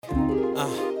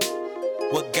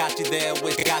What got you there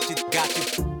with got you?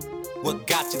 What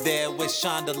got you there with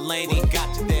Sean Delaney?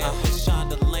 Got you there with Sean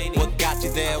Delaney. What got you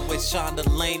there with Sean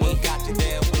Delaney? What got you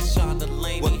there with Sean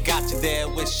Delaney? What got you there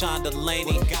with Sean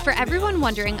Delaney? For everyone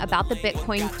wondering about the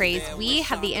Bitcoin craze, we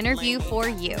have the interview for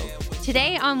you.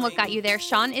 Today on What Got You There,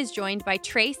 Sean is joined by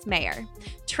Trace Mayer.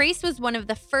 Trace was one of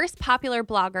the first popular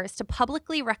bloggers to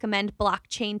publicly recommend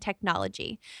blockchain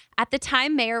technology. At the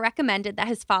time Mayer recommended that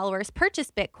his followers purchase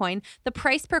Bitcoin, the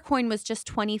price per coin was just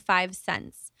 25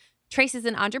 cents. Trace is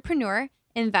an entrepreneur,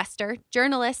 investor,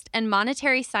 journalist, and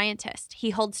monetary scientist. He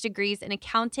holds degrees in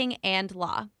accounting and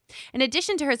law. In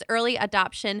addition to his early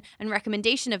adoption and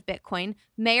recommendation of Bitcoin,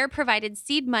 Mayer provided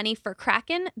seed money for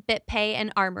Kraken, BitPay,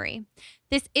 and Armory.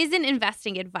 This isn't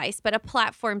investing advice, but a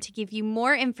platform to give you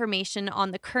more information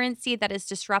on the currency that is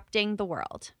disrupting the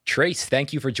world. Trace,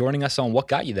 thank you for joining us on What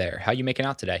Got You There. How are you making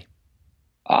out today?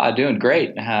 Doing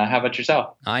great. How about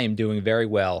yourself? I am doing very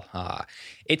well.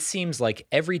 It seems like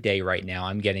every day right now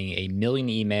I'm getting a million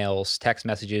emails, text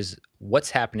messages,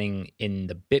 what's happening in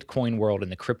the Bitcoin world, in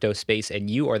the crypto space, and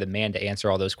you are the man to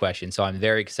answer all those questions. So I'm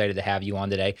very excited to have you on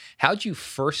today. How'd you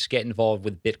first get involved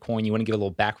with Bitcoin? You want to give a little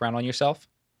background on yourself?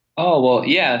 Oh, well,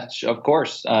 yeah, of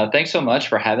course. Thanks so much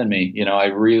for having me.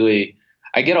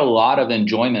 I get a lot of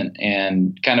enjoyment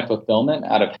and kind of fulfillment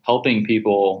out of helping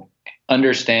people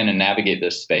understand and navigate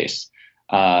this space.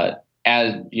 As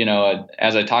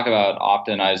I talk about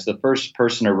often, I was the first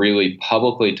person to really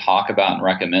publicly talk about and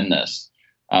recommend this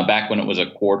back when it was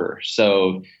a quarter.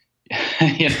 So,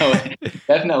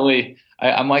 definitely,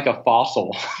 I'm like a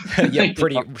fossil. Yeah,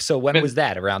 pretty. So when was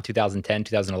that? Around 2010,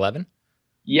 2011?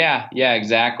 Yeah,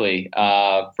 exactly.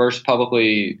 First public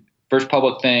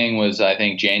thing was, I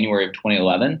think, January of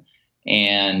 2011,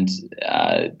 and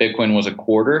Bitcoin was a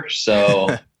quarter.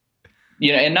 So.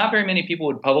 And not very many people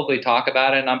would publicly talk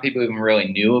about it. Not people even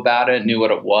really knew about it, knew what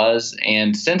it was.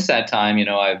 And since that time,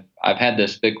 I've had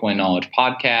this Bitcoin Knowledge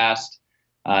podcast,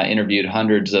 interviewed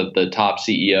hundreds of the top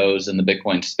CEOs in the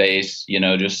Bitcoin space.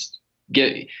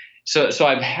 So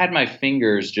I've had my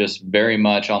fingers just very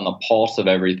much on the pulse of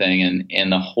everything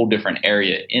and the whole different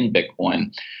area in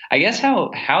Bitcoin. I guess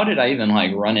how did I even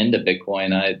run into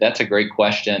Bitcoin? That's a great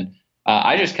question.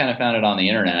 I just kind of found it on the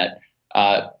internet.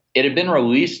 It had been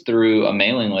released through a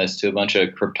mailing list to a bunch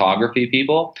of cryptography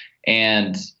people.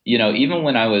 And, even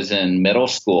when I was in middle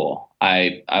school,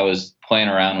 I was playing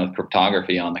around with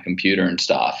cryptography on the computer and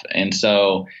stuff. And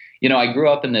so, I grew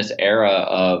up in this era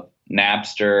of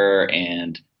Napster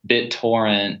and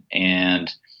BitTorrent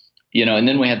and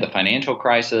then we had the financial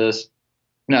crisis.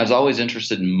 And I was always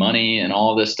interested in money and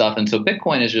all this stuff. And so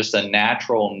Bitcoin is just a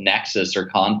natural nexus or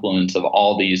confluence of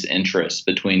all these interests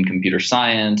between computer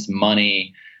science,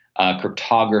 money,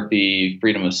 cryptography,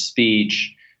 freedom of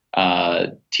speech,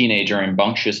 teenager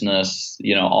rambunctiousness,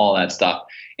 all that stuff.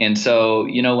 And so,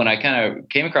 when I kind of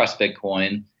came across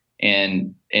Bitcoin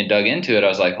and dug into it, I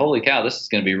was like, holy cow, this is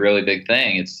going to be a really big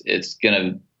thing. It's going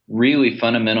to really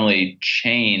fundamentally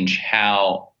change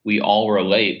how we all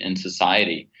relate in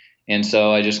society. And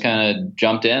so I just kind of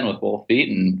jumped in with both feet,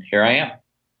 and here I am.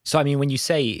 So, when you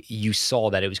say you saw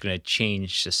that it was going to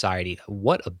change society,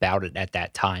 what about it at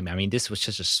that time? This was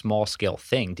just a small scale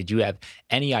thing. Did you have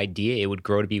any idea it would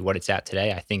grow to be what it's at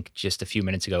today? I think just a few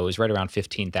minutes ago, it was right around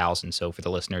 15,000. So for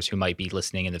the listeners who might be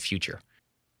listening in the future.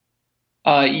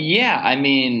 I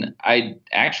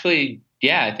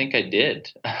think I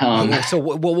did. So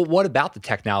what about the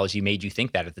technology made you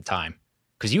think that at the time?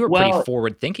 Because you were pretty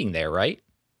forward thinking there, right?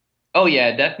 Oh,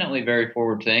 yeah, definitely very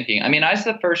forward thinking. I was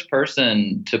the first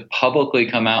person to publicly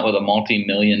come out with a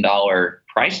multi-million-dollar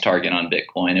price target on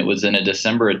Bitcoin. It was in a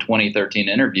December of 2013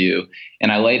 interview,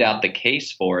 and I laid out the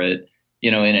case for it,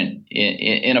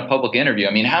 in a public interview.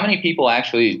 How many people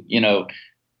actually,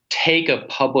 take a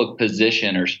public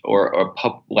position or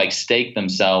stake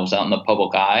themselves out in the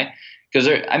public eye? Because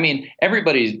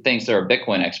everybody thinks they're a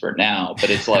Bitcoin expert now, but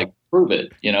it's like, prove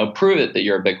it, prove it that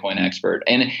you're a Bitcoin expert.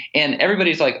 And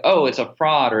everybody's like, oh, it's a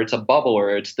fraud or it's a bubble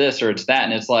or it's this or it's that.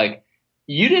 And it's like,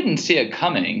 you didn't see it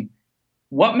coming.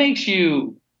 What makes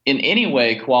you in any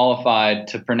way qualified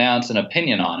to pronounce an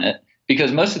opinion on it?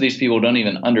 Because most of these people don't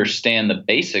even understand the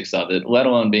basics of it, let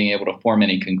alone being able to form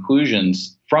any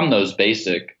conclusions from those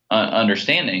basic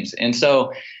understandings. And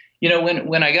so,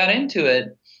 when I got into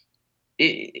it,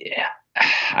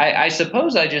 I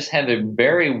suppose I just have a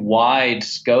very wide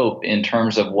scope in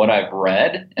terms of what I've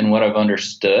read and what I've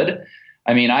understood.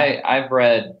 I've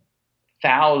read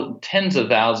tens of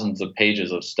thousands of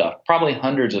pages of stuff, probably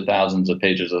hundreds of thousands of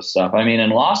pages of stuff. In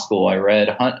law school, I read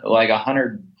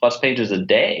 100 plus pages a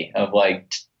day of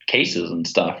cases and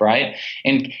stuff, right?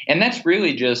 And that's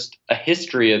really just a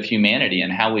history of humanity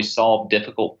and how we solve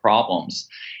difficult problems.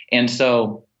 And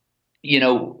so, you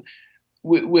know,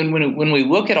 when we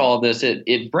look at all of this,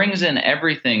 it brings in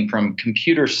everything from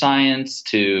computer science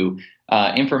to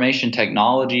information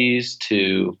technologies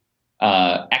to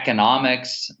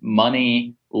economics,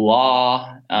 money,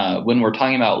 law. When we're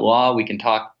talking about law, we can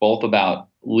talk both about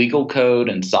legal code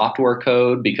and software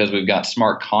code because we've got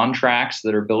smart contracts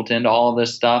that are built into all of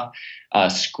this stuff.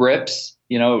 Scripts,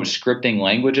 scripting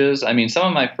languages. I mean, some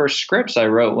of my first scripts I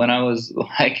wrote when I was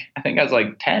I think I was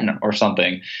like 10 or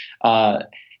something.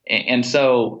 And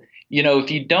so,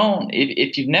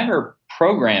 if you've never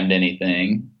programmed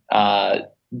anything,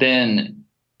 then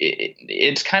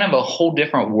it's kind of a whole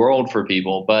different world for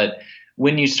people. But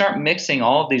when you start mixing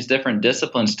all of these different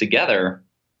disciplines together,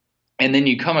 and then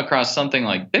you come across something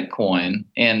like Bitcoin,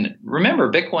 and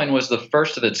remember, Bitcoin was the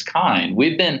first of its kind.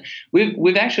 We've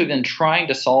actually been trying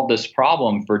to solve this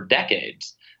problem for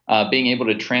decades. Being able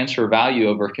to transfer value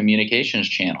over a communications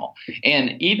channel,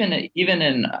 and even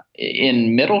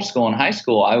in middle school and high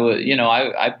school,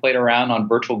 I played around on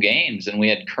virtual games, and we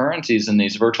had currencies in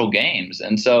these virtual games.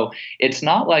 And so it's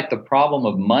not like the problem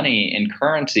of money and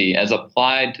currency as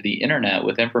applied to the internet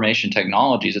with information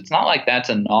technologies. It's not like that's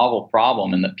a novel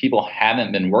problem and that people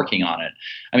haven't been working on it.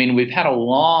 I mean, we've had a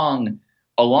long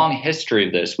history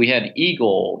of this. We had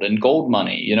e-gold and gold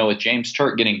money, with James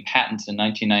Turk getting patents in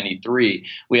 1993.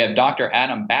 We have Dr.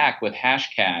 Adam Back with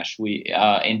Hashcash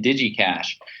and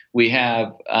DigiCash. We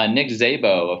have Nick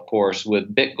Szabo, of course,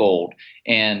 with BitGold.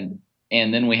 And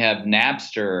then we have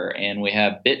Napster and we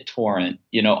have BitTorrent.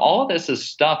 All of this is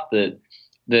stuff that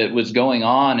was going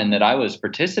on and that I was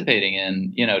participating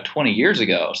in, 20 years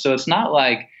ago. So it's not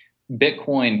like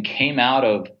Bitcoin came out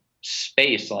of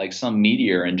space like some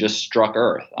meteor and just struck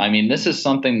Earth. I mean, this is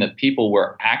something that people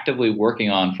were actively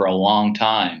working on for a long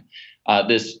time.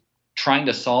 This trying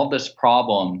to solve this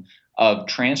problem of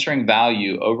transferring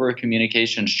value over a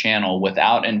communications channel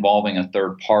without involving a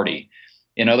third party.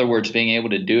 In other words, being able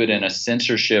to do it in a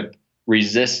censorship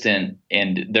resistant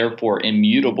and therefore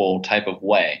immutable type of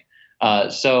way.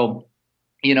 So,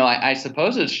 I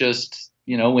suppose it's just,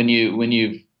 when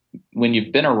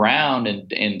you've been around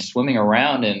and swimming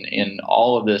around in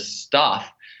all of this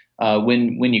stuff,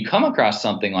 when you come across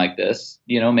something like this,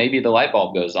 maybe the light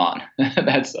bulb goes on.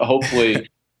 That's hopefully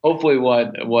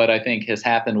what I think has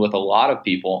happened with a lot of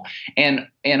people, and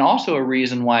also a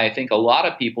reason why I think a lot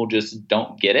of people just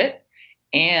don't get it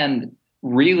and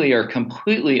really are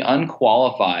completely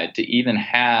unqualified to even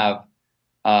have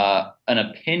an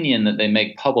opinion that they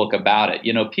make public about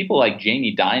it. People like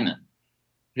Jamie Dimon,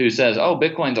 who says, oh,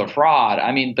 Bitcoin's a fraud.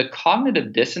 I mean, the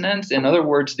cognitive dissonance, in other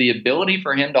words, the ability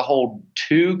for him to hold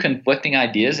two conflicting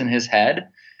ideas in his head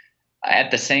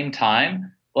at the same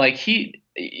time, like you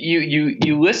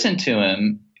listen to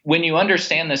him, when you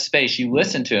understand this space, you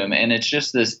listen to him, and it's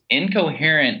just this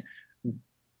incoherent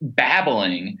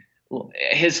babbling.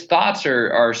 His thoughts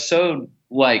are so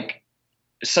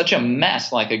such a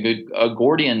mess, like a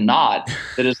Gordian knot,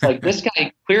 that it's like this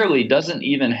guy clearly doesn't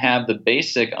even have the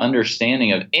basic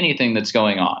understanding of anything that's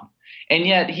going on. And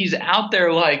yet he's out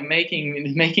there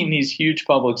making these huge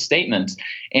public statements.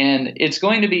 And it's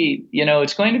going to be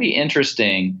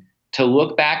interesting to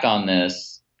look back on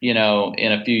this, in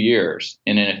a few years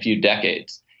and in a few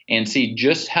decades and see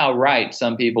just how right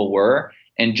some people were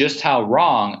and just how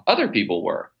wrong other people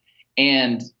were.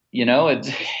 And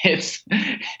it's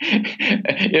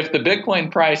if the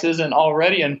Bitcoin price isn't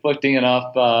already inflicting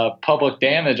enough public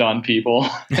damage on people,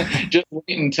 just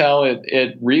wait until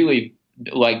it really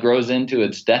grows into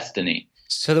its destiny.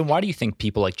 So then why do you think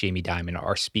people like Jamie Dimon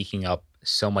are speaking up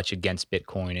so much against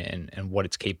Bitcoin and what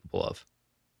it's capable of?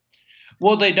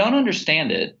 Well, they don't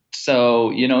understand it.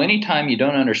 So, anytime you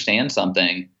don't understand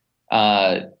something,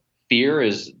 fear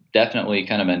is definitely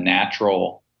kind of a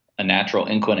natural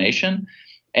inclination.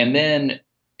 And then,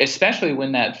 especially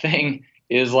when that thing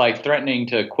is threatening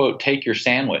to, quote, take your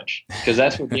sandwich, because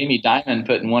that's what Jamie Dimon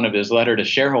put in one of his letter to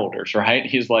shareholders, right?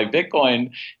 He's like, these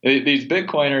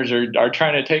Bitcoiners are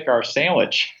trying to take our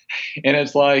sandwich. And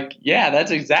it's like, yeah,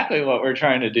 that's exactly what we're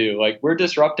trying to do. We're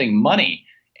disrupting money,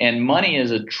 and money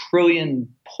is a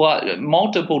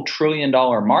multiple $trillion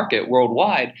market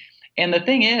worldwide. And the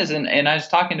thing is, and I was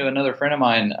talking to another friend of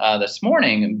mine this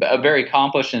morning, a very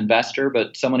accomplished investor,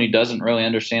 but someone who doesn't really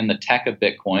understand the tech of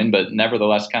Bitcoin, but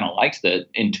nevertheless kind of likes it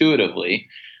intuitively.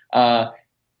 I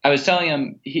was telling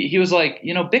him, he was like,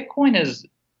 Bitcoin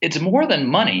it's more than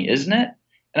money, isn't it?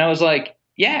 And I was like,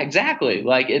 yeah, exactly.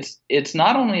 It's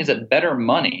not only is it better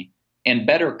money and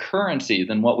better currency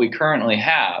than what we currently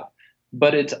have,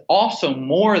 but it's also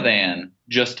more than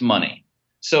just money.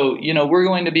 So, we're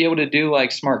going to be able to do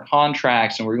like smart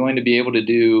contracts, and we're going to be able to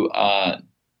do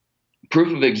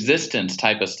proof of existence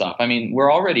type of stuff. I mean,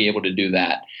 we're already able to do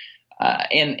that.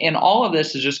 And all of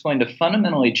this is just going to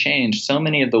fundamentally change so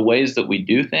many of the ways that we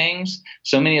do things,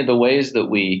 so many of the ways that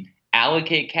we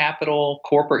allocate capital,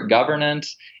 corporate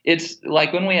governance. It's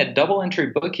like when we had double entry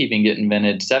bookkeeping get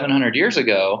invented 700 years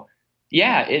ago.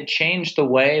 Yeah, it changed the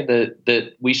way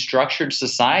that we structured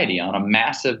society on a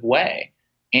massive way.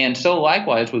 And so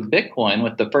likewise with Bitcoin,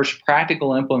 with the first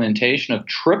practical implementation of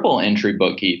triple entry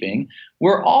bookkeeping,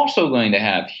 we're also going to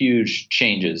have huge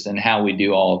changes in how we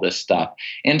do all of this stuff.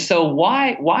 And so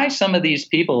why some of these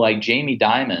people like Jamie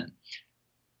Dimon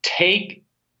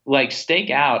stake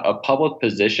out a public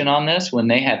position on this when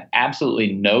they have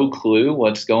absolutely no clue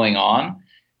what's going on,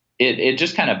 it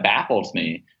just kind of baffles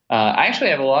me. I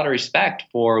actually have a lot of respect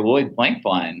for Lloyd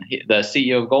Blankfein, the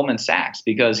CEO of Goldman Sachs,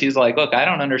 because he's like, look, I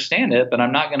don't understand it, but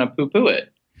I'm not going to poo-poo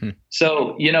it.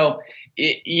 So,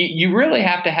 you really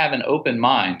have to have an open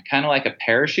mind, kind of like a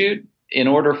parachute, in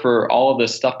order for all of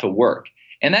this stuff to work.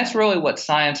 And that's really what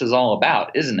science is all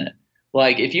about, isn't it?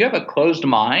 Like, if you have a closed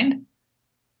mind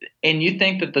and you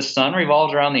think that the sun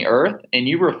revolves around the earth and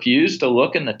you refuse to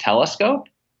look in the telescope,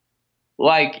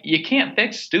 like, you can't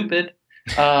fix stupid.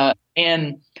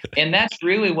 And that's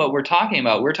really what we're talking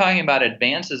about. We're talking about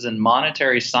advances in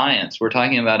monetary science. We're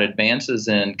talking about advances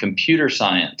in computer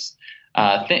science.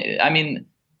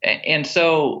 And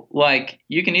so like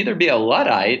you can either be a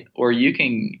Luddite or you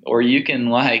can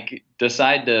like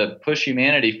decide to push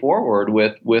humanity forward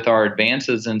with our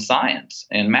advances in science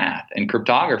and math and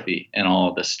cryptography and all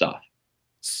of this stuff.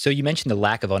 So you mentioned the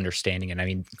lack of understanding, and I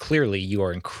mean, clearly you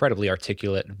are incredibly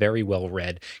articulate, very well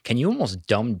read. Can you almost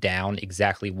dumb down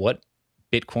exactly what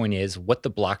Bitcoin is, what the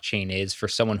blockchain is for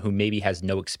someone who maybe has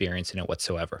no experience in it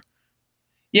whatsoever?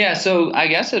 Yeah, so I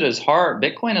guess it is hard.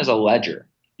 Bitcoin is a ledger.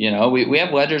 We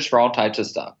have ledgers for all types of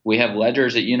stuff. We have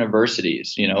ledgers at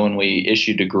universities, when we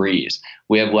issue degrees.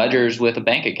 We have ledgers with a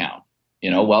bank account.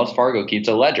 Wells Fargo keeps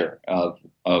a ledger of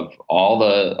all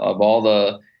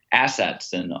the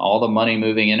assets and all the money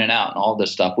moving in and out and all this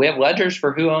stuff. We have ledgers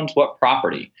for who owns what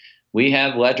property. We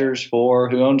have ledgers for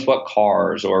who owns what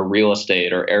cars or real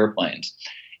estate or airplanes.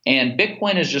 And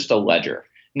Bitcoin is just a ledger.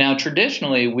 Now,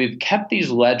 traditionally, we've kept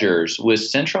these ledgers with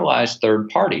centralized third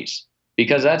parties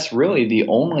because that's really the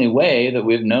only way that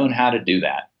we've known how to do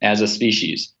that as a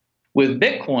species. With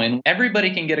Bitcoin,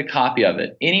 everybody can get a copy of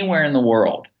it anywhere in the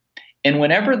world. And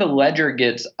whenever the ledger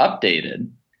gets updated,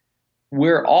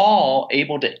 we're all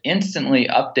able to instantly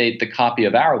update the copy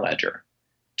of our ledger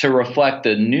to reflect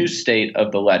the new state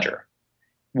of the ledger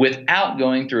without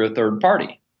going through a third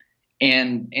party.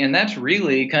 And that's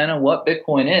really kind of what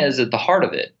Bitcoin is at the heart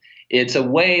of it. It's a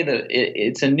way that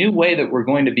it's a new way that we're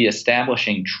going to be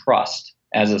establishing trust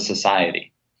as a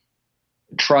society,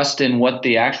 trust in what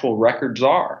the actual records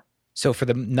are. So for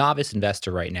the novice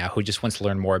investor right now who just wants to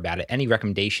learn more about it, any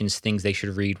recommendations, things they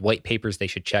should read, white papers they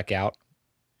should check out?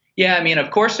 Yeah, I mean,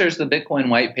 of course, there's the Bitcoin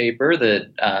white paper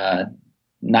that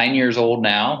 9 years old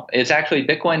now. It's actually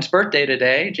Bitcoin's birthday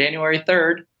today, January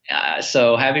 3rd.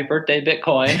 So happy birthday,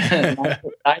 Bitcoin.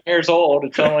 9 years old.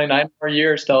 It's only 9 more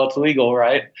years till it's legal,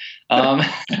 right?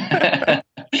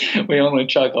 We only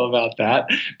chuckle about that.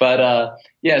 But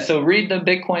so read the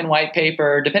Bitcoin white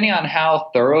paper. Depending on how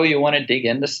thorough you want to dig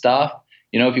into stuff,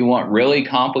 if you want really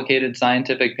complicated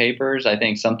scientific papers, I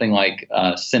think something like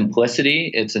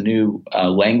Simplicity, it's a new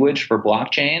language for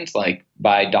blockchains, like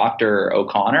by Dr.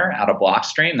 O'Connor out of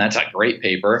Blockstream. That's a great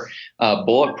paper.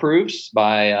 Bulletproofs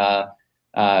by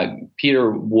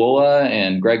Peter Woola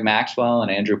and Greg Maxwell and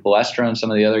Andrew Palestra and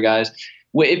some of the other guys.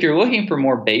 If you're looking for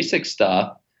more basic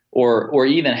stuff, or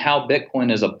even how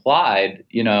Bitcoin is applied,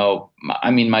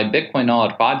 my Bitcoin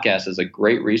Knowledge podcast is a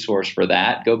great resource for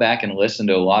that. Go back and listen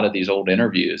to a lot of these old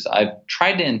interviews. I've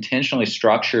tried to intentionally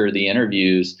structure the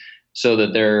interviews so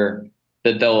that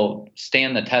they'll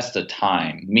stand the test of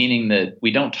time, meaning that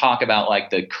we don't talk about like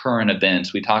the current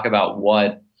events. We talk about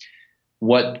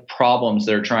what problems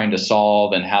they're trying to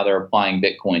solve and how they're applying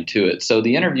Bitcoin to it. So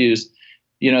the interviews,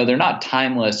 they're not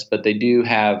timeless, but they do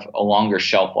have a longer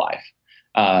shelf life.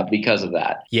 Because of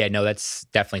that. Yeah, no, that's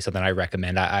definitely something I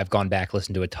recommend. I've gone back,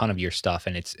 listened to a ton of your stuff,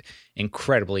 and it's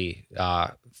incredibly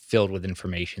filled with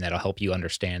information that'll help you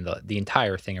understand the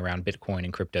entire thing around Bitcoin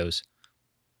and cryptos.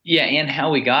 Yeah, and how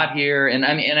we got here. And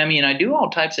I mean, I do all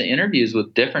types of interviews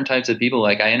with different types of people.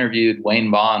 Like I interviewed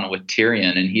Wayne Bond with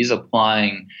Tyrion, and he's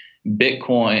applying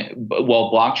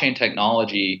blockchain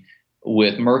technology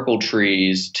with Merkle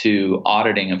trees to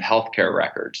auditing of healthcare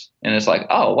records. And it's like,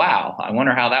 oh, wow, I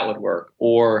wonder how that would work.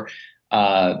 Or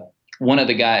one of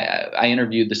the I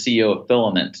interviewed the CEO of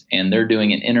Filament, and they're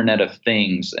doing an Internet of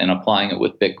Things and applying it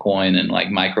with Bitcoin and like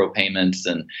micropayments.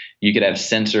 And you could have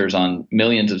sensors on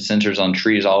millions of sensors on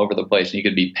trees all over the place, and you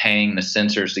could be paying the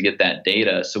sensors to get that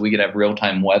data. So we could have real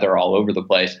time weather all over the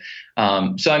place.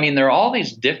 So I mean, there are all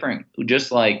these different,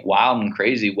 just like wild and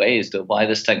crazy ways to apply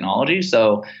this technology.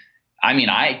 So I mean,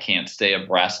 I can't stay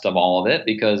abreast of all of it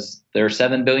because there are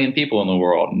 7 billion people in the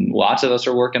world, and lots of us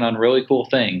are working on really cool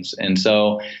things. And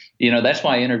so, that's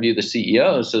why I interview the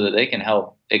CEOs, so that they can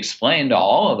help explain to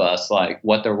all of us like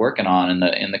what they're working on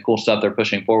and the cool stuff they're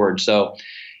pushing forward. So,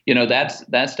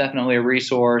 that's definitely a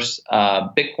resource.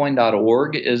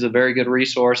 Bitcoin.org is a very good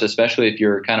resource, especially if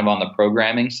you're kind of on the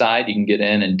programming side. You can get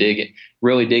in and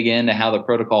really dig into how the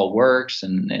protocol works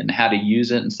and how to use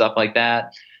it and stuff like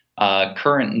that.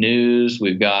 Current news,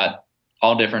 we've got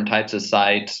all different types of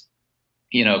sites,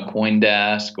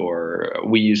 CoinDesk, or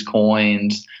we use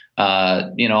Coins,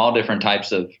 all different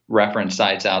types of reference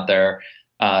sites out there.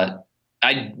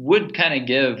 I would kind of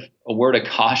give a word of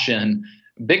caution.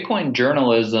 Bitcoin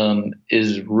journalism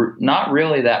is not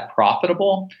really that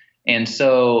profitable. And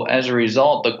so as a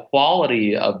result, the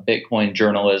quality of Bitcoin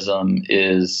journalism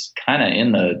is kind of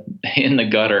in the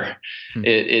gutter.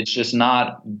 It's just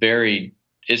not very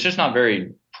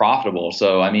profitable.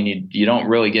 So, I mean, you don't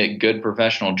really get good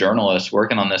professional journalists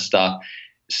working on this stuff.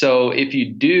 So if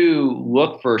you do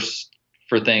look for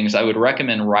things, I would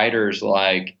recommend writers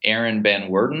like Aaron Van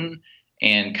Werden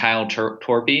and Kyle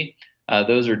Torpy.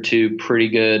 Those are two pretty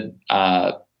good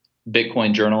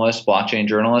Bitcoin journalists, blockchain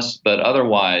journalists, but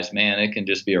otherwise, man, it can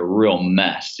just be a real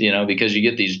mess, because you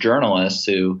get these journalists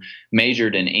who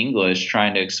majored in English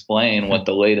trying to explain what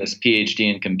the latest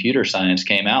PhD in computer science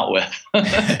came out with.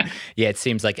 Yeah, it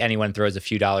seems like anyone throws a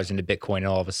few dollars into Bitcoin and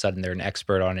all of a sudden they're an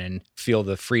expert on it and feel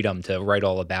the freedom to write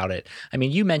all about it. I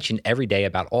mean, you mentioned every day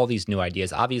about all these new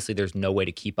ideas. Obviously, there's no way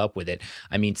to keep up with it.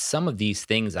 I mean, some of these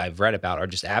things I've read about are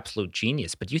just absolute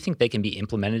genius, but do you think they can be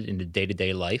implemented into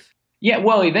day-to-day life? Yeah,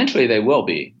 well, eventually they will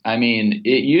be. I mean,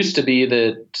 it used to be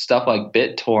that stuff like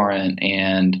BitTorrent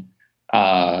and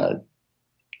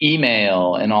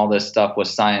email and all this stuff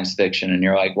was science fiction, and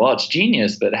you're like, well, it's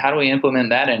genius, but how do we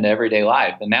implement that into everyday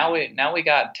life? And now we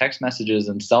got text messages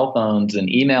and cell phones and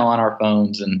email on our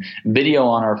phones and video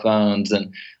on our phones,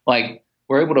 and like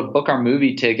we're able to book our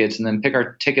movie tickets and then pick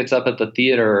our tickets up at the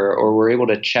theater, or we're able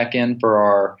to check in for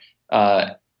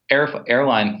our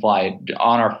airline flight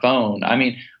on our phone. I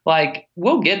mean, like,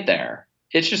 we'll get there.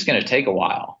 It's just going to take a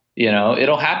while.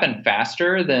 It'll happen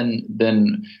faster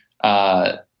than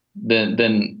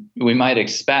we might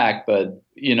expect, but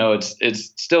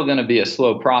it's still going to be a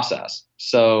slow process.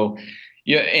 So,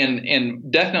 yeah,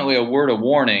 and definitely a word of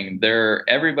warning there.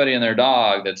 Everybody and their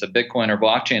dog that's a Bitcoin or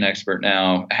blockchain expert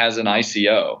now has an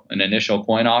ICO, an initial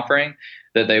coin offering,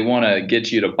 that they want to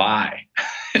get you to buy.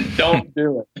 Don't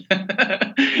do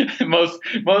it.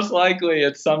 Most likely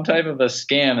it's some type of a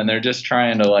scam, and they're just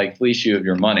trying to like fleece you of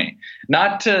your money.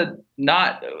 Don't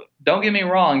get me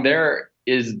wrong, there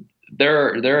is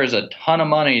a ton of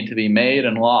money to be made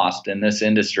and lost in this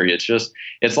industry.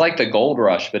 It's like the gold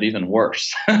rush, but even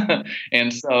worse.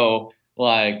 And so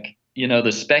like,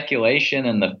 the speculation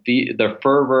and the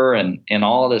fervor and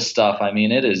all of this stuff, I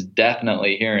mean, it is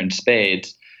definitely here in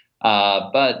spades.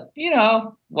 But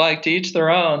like, to each their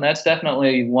own. That's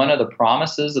definitely one of the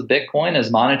promises of Bitcoin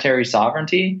is monetary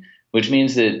sovereignty, which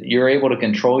means that you're able to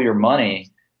control your money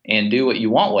and do what you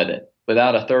want with it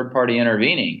without a third party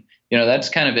intervening. That's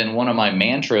kind of been one of my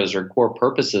mantras or core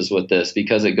purposes with this,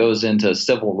 because it goes into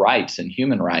civil rights and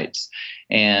human rights.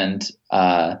 And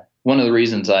one of the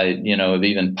reasons I, have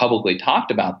even publicly talked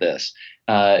about this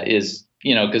is,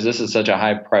 because this is such a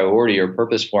high priority or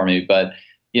purpose for me. But,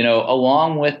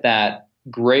 along with that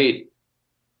great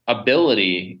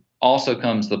ability also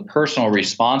comes the personal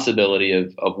responsibility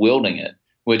of wielding it,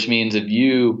 which means if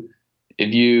you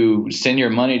send your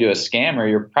money to a scammer,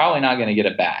 you're probably not going to get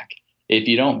it back. If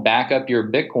you don't back up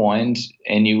your Bitcoins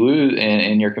and you lose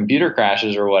and your computer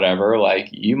crashes or whatever, like,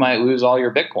 you might lose all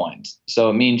your Bitcoins. So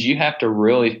it means you have to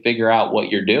really figure out what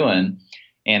you're doing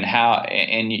and how,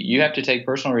 and you have to take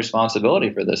personal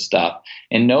responsibility for this stuff.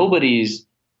 And nobody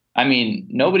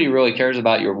really cares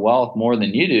about your wealth more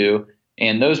than you do.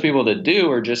 And those people that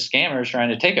do are just scammers trying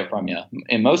to take it from you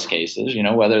in most cases,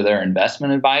 whether they're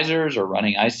investment advisors or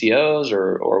running ICOs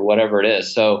or whatever it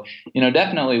is. So,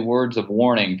 definitely words of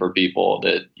warning for people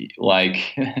that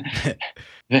like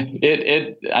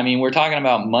we're talking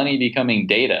about money becoming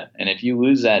data. And if you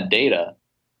lose that data,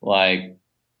 like,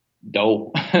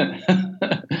 dope.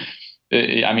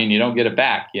 I mean, you don't get it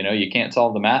back. You can't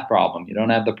solve the math problem. You don't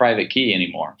have the private key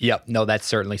anymore. Yep. No, that's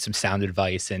certainly some sound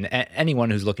advice. And anyone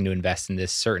who's looking to invest in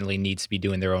this certainly needs to be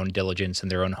doing their own diligence and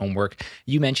their own homework.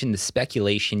 You mentioned the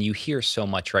speculation. You hear so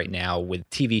much right now with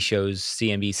TV shows,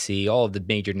 CNBC, all of the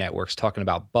major networks talking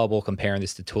about bubble, comparing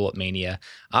this to tulip mania.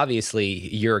 Obviously,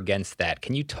 you're against that.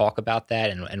 Can you talk about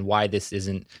that and why this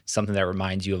isn't something that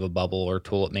reminds you of a bubble or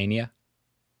tulip mania?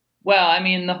 Well, I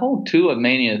mean, the whole tulip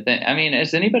mania thing. I mean,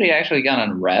 has anybody actually gone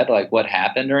and read like what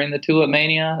happened during the tulip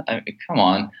mania? I mean, come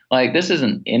on, like this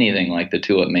isn't anything like the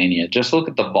tulip mania. Just look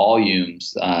at the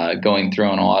volumes going through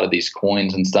on a lot of these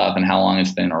coins and stuff, and how long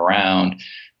it's been around.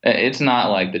 It's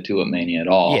not like the tulip mania at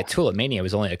all. Yeah, tulip mania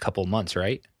was only a couple months,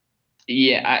 right?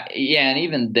 Yeah, and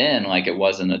even then, like it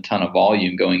wasn't a ton of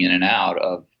volume going in and out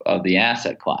of the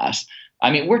asset class. I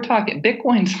mean, we're talking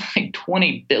Bitcoin's like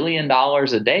 $20 billion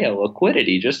a day of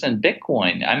liquidity just in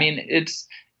Bitcoin. I mean, it's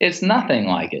nothing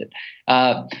like it.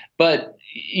 But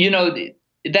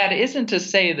that isn't to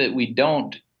say that we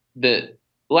don't, that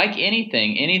like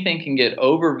anything can get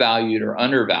overvalued or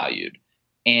undervalued.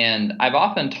 And I've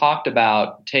often talked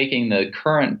about taking the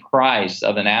current price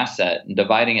of an asset and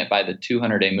dividing it by the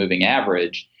 200-day moving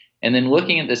average, and then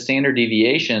looking at the standard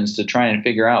deviations to try and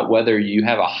figure out whether you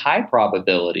have a high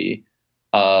probability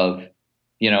of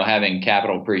having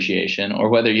capital appreciation or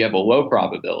whether you have a low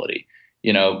probability.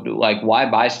 Like why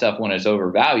buy stuff when it's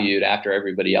overvalued after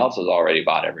everybody else has already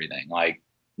bought everything? Like,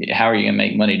 how are you going to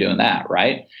make money doing that,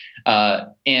 right?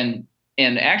 And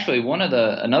actually,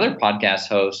 another podcast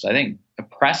host, I think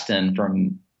Preston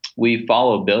from We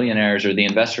Follow Billionaires or the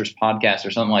Investors Podcast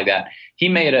or something like that, he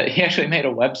actually made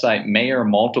a website,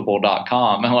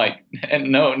 mayormultiple.com,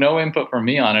 and no input from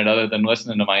me on it other than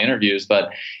listening to my interviews.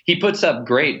 But he puts up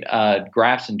great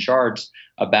graphs and charts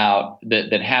about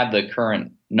that have the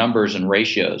current numbers and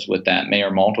ratios with that Mayor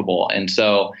multiple. And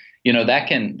so, that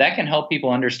can help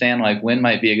people understand like when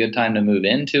might be a good time to move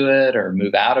into it or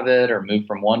move out of it or move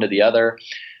from one to the other.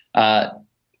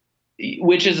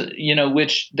 Which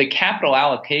the capital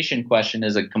allocation question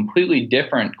is a completely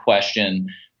different question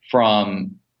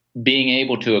from being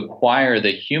able to acquire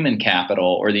the human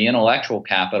capital or the intellectual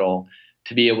capital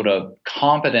to be able to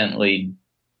competently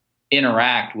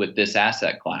interact with this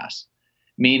asset class.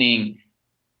 Meaning,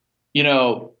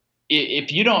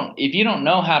 if you don't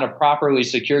know how to properly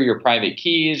secure your private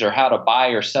keys or how to buy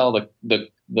or sell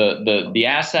the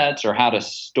assets or how to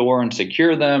store and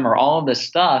secure them or all of this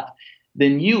stuff,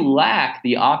 then you lack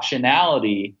the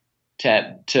optionality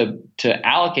to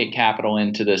allocate capital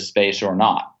into this space or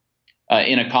not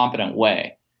in a competent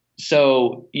way.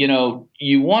 So, you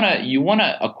want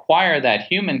to acquire that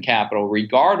human capital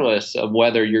regardless of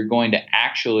whether you're going to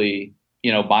actually,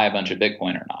 buy a bunch of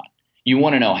Bitcoin or not. You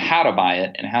want to know how to buy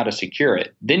it and how to secure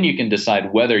it. Then you can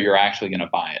decide whether you're actually going to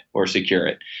buy it or secure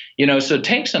it. So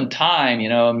take some time,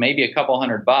 maybe a couple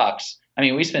 $100. I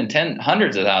mean, we spend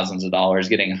hundreds of thousands of dollars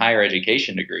getting higher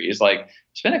education degrees. Like,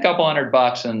 spend a couple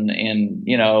 $100 and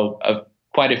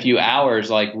quite a few hours,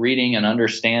 like reading and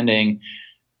understanding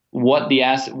what the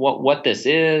asset, what this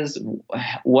is,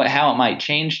 how it might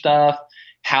change stuff,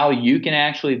 how you can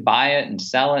actually buy it and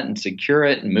sell it and secure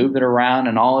it and move it around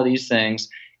and all of these things.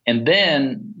 And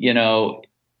then,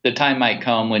 the time might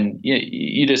come when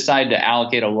you decide to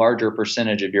allocate a larger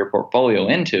percentage of your portfolio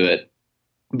into it.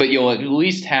 But you'll at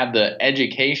least have the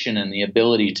education and the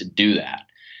ability to do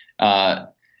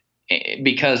that.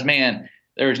 Because, man,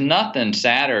 there's nothing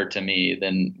sadder to me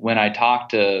than when I talk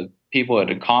to people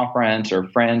at a conference or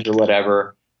friends or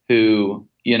whatever who,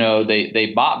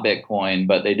 they bought Bitcoin,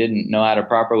 but they didn't know how to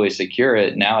properly secure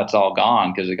it. Now it's all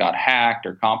gone because it got hacked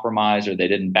or compromised or they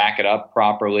didn't back it up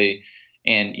properly.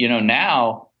 And,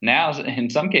 now in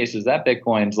some cases that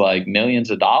Bitcoin's like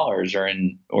millions of dollars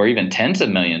or even tens of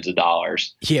millions of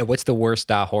dollars. Yeah. What's the worst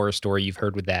horror story you've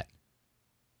heard with that?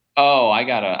 Oh, I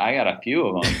got a few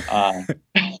of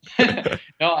them.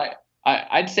 No,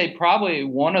 I'd say probably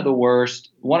one of the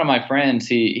worst. One of my friends,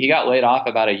 he got laid off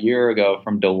about a year ago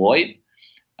from Deloitte.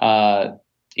 So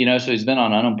he's been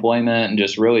on unemployment and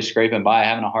just really scraping by,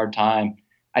 having a hard time.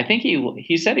 I think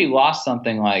he said he lost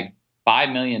something like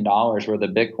 $5 million worth of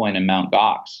Bitcoin in Mt.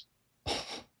 Gox.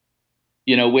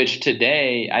 Which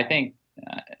today I think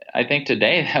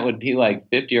today that would be like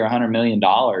 $50 or $100 million.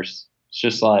 It's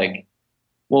just like,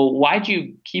 well, why'd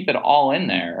you keep it all in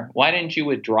there? Why didn't you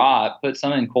withdraw it, put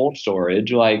some in cold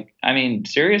storage? Like, I mean,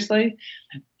 seriously?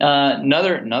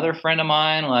 Another friend of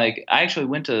mine, like I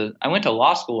went to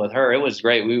law school with her. It was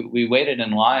great. We waited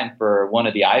in line for one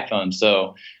of the iPhones.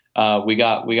 So we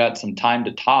got some time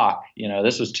to talk.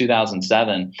 This was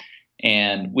 2007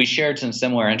 and we shared some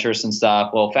similar interests and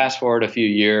stuff. Well, fast forward a few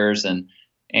years and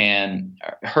and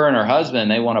her and her husband,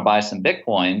 they want to buy some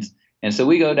Bitcoins. And so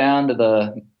we go down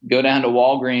to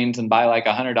Walgreens and buy like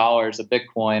 $100 of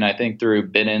Bitcoin, I think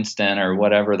through BitInstant or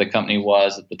whatever the company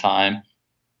was at the time.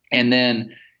 And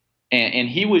then, and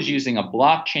he was using a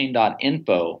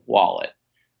blockchain.info wallet,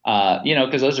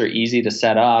 because those are easy to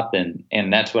set up,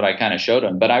 and that's what I kind of showed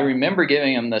him. But I remember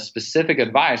giving him the specific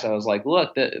advice. I was like,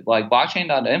 look, like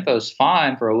blockchain.info is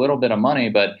fine for a little bit of money,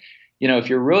 but if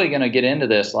you're really going to get into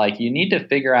this, like you need to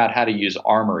figure out how to use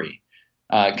Armory.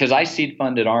 Because I seed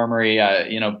funded Armory,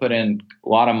 put in a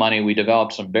lot of money. We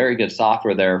developed some very good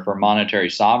software there for monetary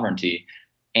sovereignty.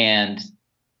 And,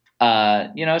 so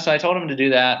I told him to do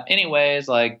that. Anyways,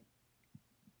 like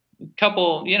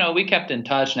couple, we kept in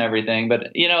touch and everything. But,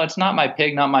 it's not my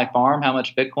pig, not my farm, how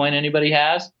much Bitcoin anybody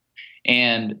has.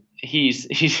 And he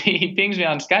pings me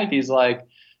on Skype. He's like,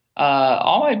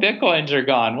 all my Bitcoins are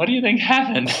gone. What do you think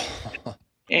happened?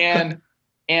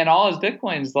 And all his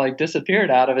Bitcoins like disappeared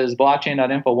out of his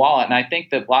blockchain.info wallet. And I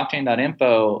think that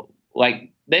blockchain.info,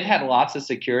 like they've had lots of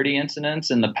security incidents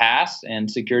in the past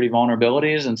and security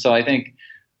vulnerabilities. And so I think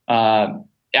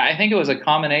it was a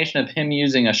combination of him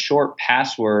using a short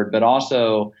password, but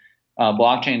also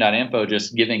blockchain.info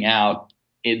just giving out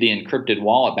the encrypted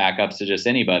wallet backups to just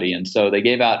anybody. And so they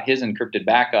gave out his encrypted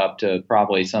backup to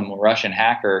probably some Russian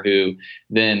hacker who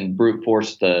then brute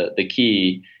forced the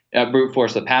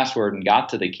password and got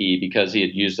to the key because he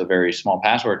had used a very small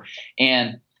password.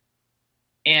 And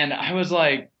I was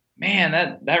like, man,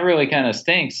 that really kind of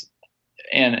stinks.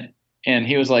 And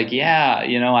he was like, yeah,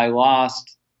 I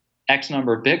lost X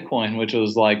number of Bitcoin, which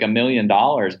was like $1 million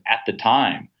at the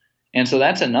time. And so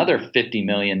that's another $50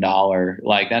 million.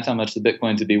 Like that's how much the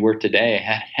Bitcoins would be worth today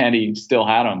had he still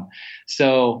had them.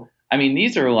 So, I mean,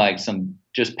 these are like some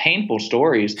just painful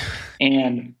stories.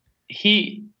 And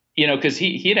because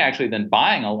he had actually been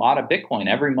buying a lot of Bitcoin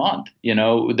every month.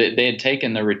 They had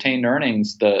taken the retained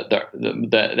earnings,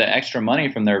 the extra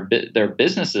money from their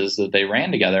businesses that they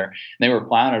ran together, and they were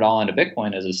plowing it all into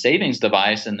Bitcoin as a savings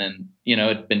device. And then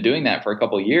had been doing that for a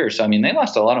couple of years. So I mean, they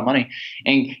lost a lot of money.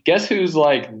 And guess who's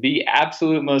like the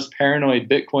absolute most paranoid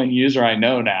Bitcoin user I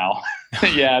know now?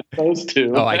 Yeah, those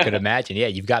two. Oh, I could imagine. Yeah,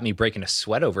 you've got me breaking a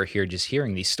sweat over here just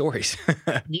hearing these stories.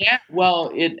 Yeah,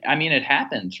 well, it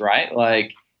happens, right?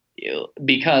 Like.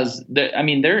 Because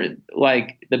they're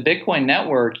like the Bitcoin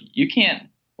network, you can't,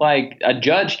 like a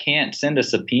judge can't send a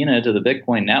subpoena to the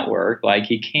Bitcoin network. Like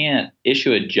he can't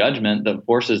issue a judgment that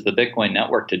forces the Bitcoin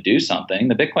network to do something.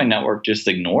 The Bitcoin network just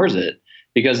ignores it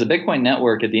because the Bitcoin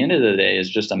network at the end of the day is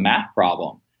just a math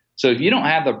problem. So if you don't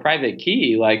have the private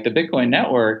key, like the Bitcoin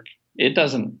network, it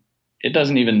doesn't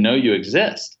even know you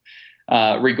exist.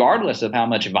 Regardless of how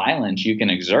much violence you can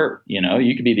exert,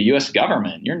 you could be the U.S.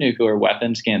 government. Your nuclear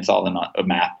weapons can't solve a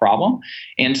math problem.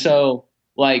 And so,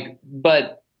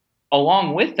 but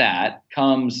along with that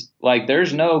comes,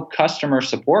 there's no customer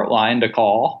support line to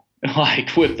call,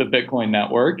 with the Bitcoin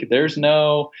network. There's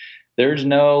no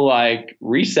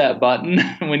reset button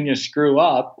when you screw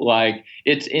up.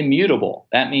 It's immutable.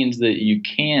 That means that you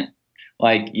can't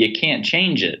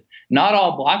change it. Not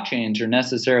all blockchains are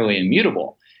necessarily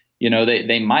immutable.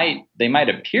 They might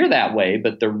appear that way,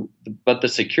 but the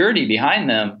security behind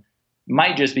them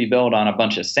might just be built on a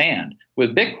bunch of sand.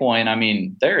 With Bitcoin, I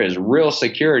mean, there is real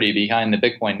security behind the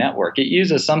Bitcoin network. It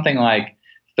uses something like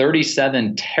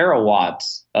 37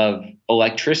 terawatts of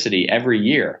electricity every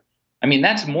year. I mean,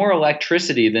 that's more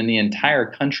electricity than the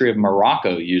entire country of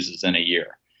Morocco uses in a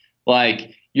year.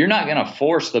 You're not going to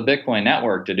force the Bitcoin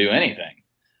network to do anything.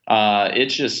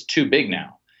 It's just too big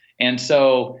now. And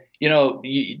so,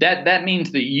 that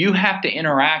means that you have to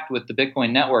interact with the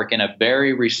Bitcoin network in a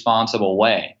very responsible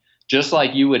way, just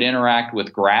like you would interact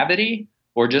with gravity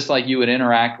or just like you would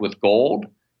interact with gold.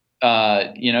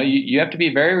 You have to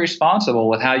be very responsible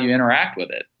with how you interact with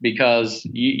it because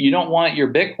you don't want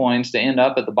your Bitcoins to end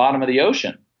up at the bottom of the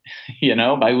ocean,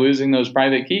 by losing those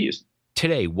private keys.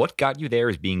 Today, What Got You There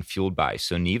is being fueled by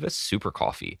Soniva Super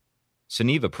Coffee.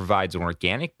 Soniva provides an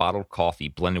organic bottled coffee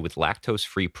blended with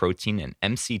lactose-free protein and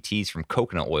MCTs from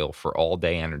coconut oil for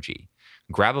all-day energy.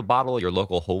 Grab a bottle at your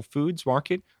local Whole Foods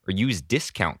market or use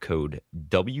discount code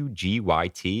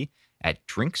WGYT at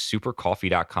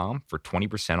drinksupercoffee.com for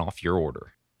 20% off your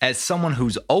order. As someone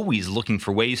who's always looking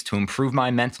for ways to improve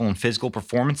my mental and physical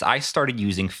performance, I started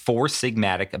using Four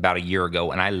Sigmatic about a year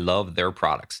ago, and I love their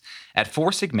products. At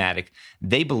Four Sigmatic,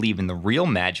 they believe in the real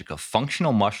magic of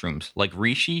functional mushrooms like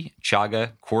reishi,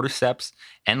 chaga, cordyceps,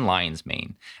 and lion's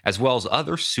mane, as well as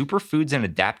other superfoods and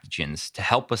adaptogens to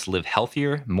help us live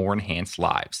healthier, more enhanced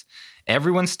lives.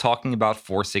 Everyone's talking about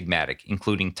Four Sigmatic,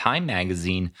 including Time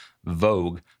Magazine,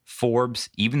 Vogue,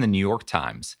 Forbes, even the New York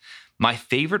Times. My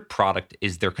favorite product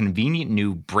is their convenient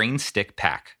new Brain Stick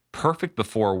Pack. Perfect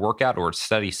before a workout or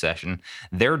study session,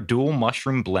 their dual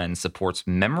mushroom blend supports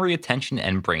memory, attention,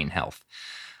 and brain health.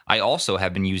 I also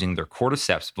have been using their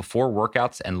cordyceps before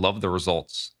workouts and love the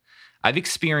results. I've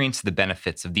experienced the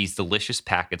benefits of these delicious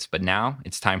packets, but now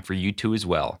it's time for you to as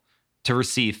well. To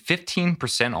receive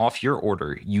 15% off your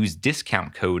order, use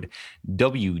discount code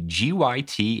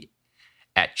WGYT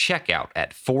at checkout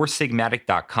at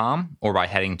foursigmatic.com or by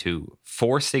heading to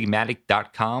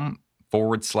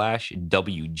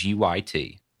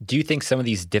foursigmatic.com/WGYT. Do you think some of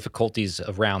these difficulties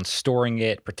around storing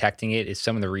it, protecting it, is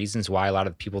some of the reasons why a lot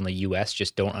of the people in the US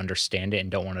just don't understand it and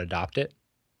don't want to adopt it?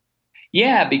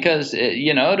 Yeah, because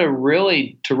to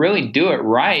really do it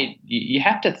right, you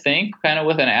have to think kind of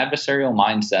with an adversarial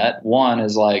mindset. One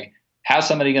is like, how's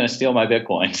somebody going to steal my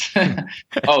Bitcoins?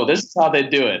 Oh, this is how they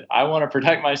do it. I want to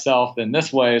protect myself in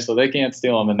this way so they can't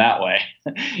steal them in that way.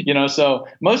 So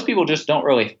most people just don't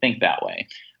really think that way.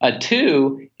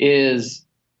 Two is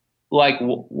like,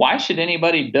 why should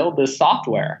anybody build this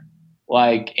software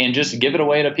and just give it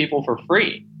away to people for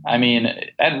free? I mean,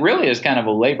 that really is kind of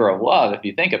a labor of love if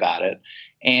you think about it.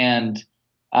 And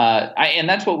and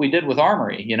that's what we did with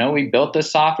Armory. We built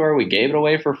this software, we gave it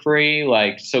away for free.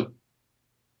 So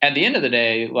at the end of the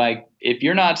day, if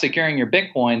you're not securing your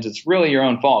Bitcoins, it's really your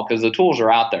own fault because the tools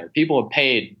are out there. People have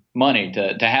paid money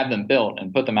to have them built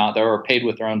and put them out there, or paid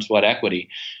with their own sweat equity.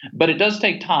 But it does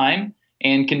take time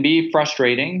and can be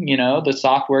frustrating. The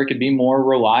software could be more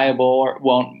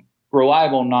reliable,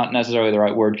 reliable, not necessarily the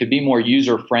right word, could be more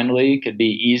user friendly, could be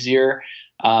easier.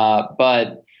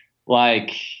 But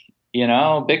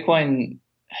Bitcoin,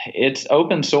 it's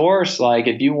open source.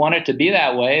 If you want it to be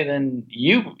that way, then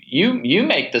you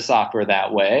make the software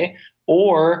that way,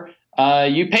 or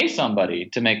you pay somebody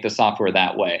to make the software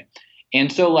that way. And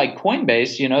so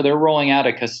Coinbase, they're rolling out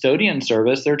a custodian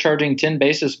service. They're charging 10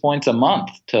 basis points a month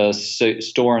to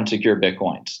store and secure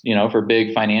Bitcoins, for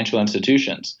big financial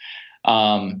institutions.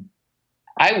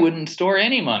 I wouldn't store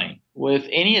any money with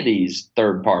any of these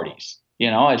third parties.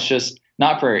 It's just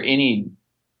not for any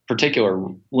particular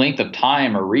length of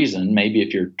time or reason. Maybe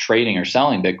if you're trading or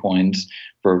selling Bitcoins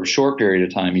for a short period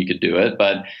of time, you could do it.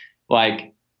 But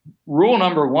rule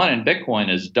number one in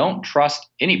Bitcoin is don't trust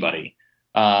anybody.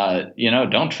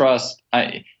 Don't trust.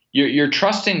 You're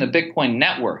trusting the Bitcoin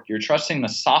network. You're trusting the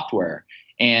software,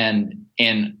 and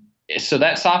so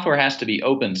that software has to be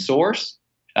open source.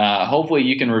 Hopefully,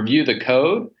 you can review the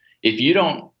code. If you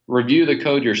don't review the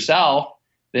code yourself,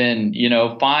 then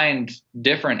find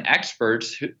different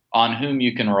experts on whom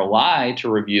you can rely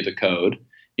to review the code.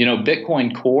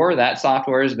 Bitcoin Core, that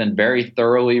software has been very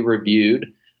thoroughly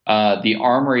reviewed. The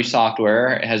Armory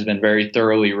software has been very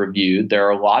thoroughly reviewed. There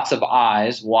are lots of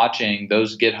eyes watching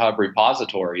those GitHub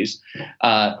repositories.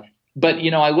 But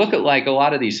I look at a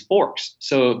lot of these forks.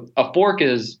 So a fork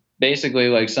is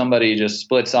basically somebody just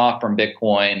splits off from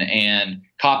Bitcoin and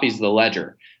copies the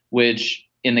ledger, which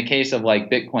in the case of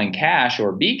Bitcoin Cash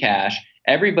or Bcash,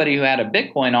 everybody who had a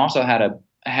Bitcoin also had a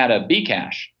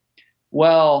Bcash.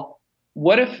 Well,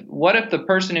 what if the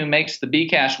person who makes the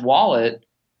Bcash wallet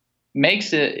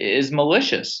is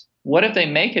malicious? What if they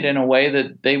make it in a way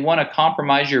that they want to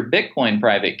compromise your Bitcoin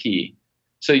private key?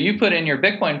 So you put in your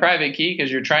Bitcoin private key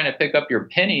because you're trying to pick up your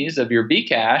pennies of your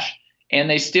Bcash, and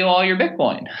they steal all your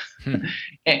Bitcoin.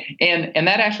 And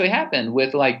that actually happened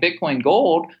with Bitcoin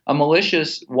Gold. A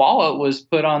malicious wallet was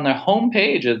put on the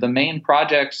homepage of the main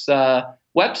project's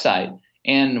website.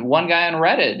 And one guy on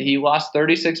Reddit, he lost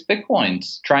 36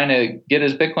 Bitcoins trying to get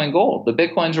his Bitcoin Gold. The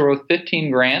Bitcoins were worth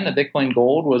 15 grand. The Bitcoin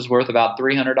Gold was worth about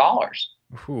 $300.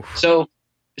 So,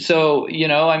 you're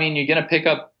going to pick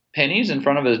up pennies in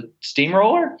front of a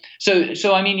steamroller. So,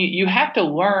 you have to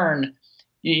learn,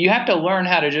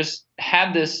 how to just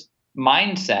have this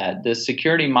mindset, this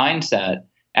security mindset,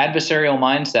 adversarial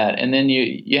mindset. And then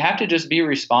you have to just be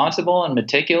responsible and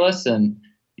meticulous, and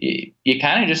you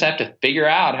kind of just have to figure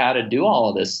out how to do all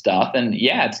of this stuff. And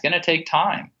yeah, it's going to take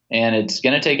time, and it's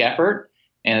going to take effort,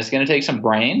 and it's going to take some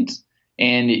brains,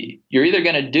 and you're either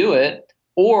going to do it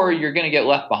or you're going to get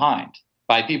left behind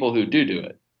by people who do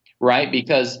it, right?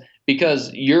 Because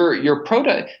your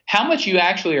product, how much you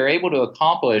actually are able to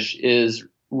accomplish is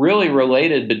really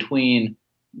related between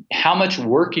how much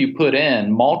work you put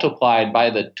in multiplied by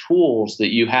the tools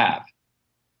that you have.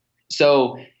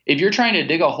 So if you're trying to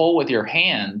dig a hole with your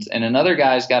hands and another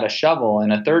guy's got a shovel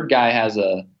and a third guy has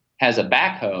a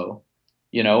backhoe,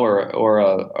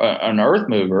 or an earth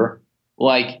mover,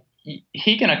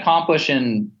 he can accomplish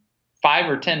in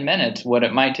 5 or 10 minutes what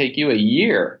it might take you a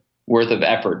year worth of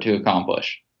effort to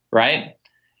accomplish, right?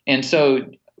 And so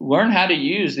learn how to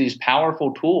use these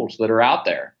powerful tools that are out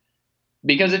there.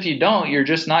 because if you don't, you're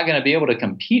just not going to be able to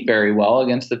compete very well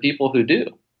against the people who do.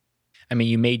 I mean,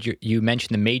 you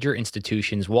mentioned the major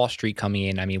institutions, Wall Street coming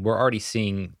in. I mean, we're already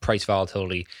seeing price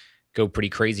volatility go pretty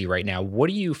crazy right now. What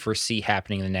do you foresee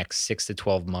happening in the next 6 to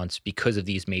 12 months because of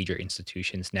these major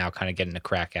institutions now kind of getting a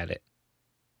crack at it?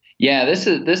 Yeah, this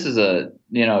is a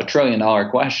 $1 trillion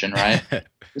question, right?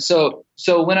 So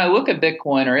when I look at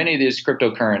Bitcoin or any of these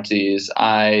cryptocurrencies,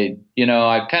 I've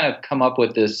kind of come up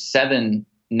with this 7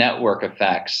 network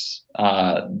effects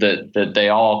that they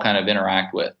all kind of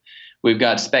interact with. We've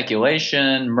got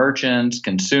speculation, merchants,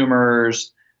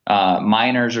 consumers,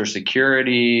 miners or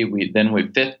security.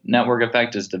 Fifth network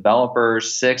effect is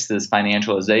developers. Sixth is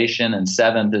financialization, and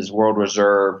seventh is world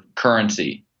reserve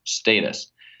currency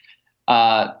status.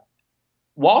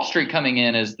 Wall Street coming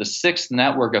in is the 6th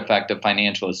network effect of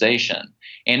financialization,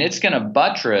 and it's going to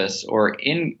buttress or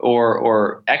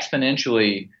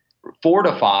exponentially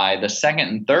fortify the 2nd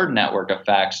and 3rd network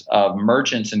effects of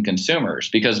merchants and consumers,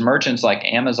 because merchants like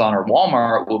Amazon or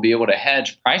Walmart will be able to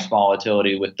hedge price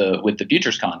volatility with the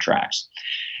futures contracts.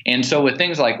 And so with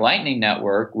things like Lightning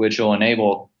Network, which will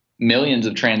enable millions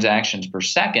of transactions per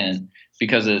second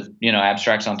because it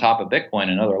abstracts on top of Bitcoin,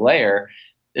 another layer,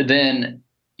 then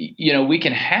we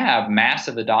can have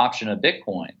massive adoption of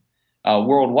Bitcoin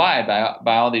worldwide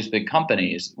by all these big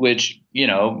companies, which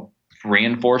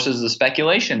reinforces the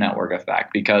speculation network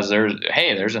effect, because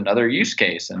there's another use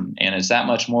case, and it's that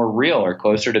much more real or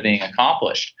closer to being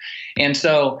accomplished. And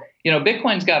so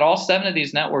Bitcoin's got all 7 of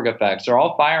these network effects. They're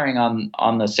all firing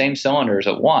on the same cylinders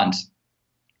at once.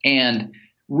 And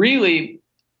really,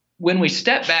 when we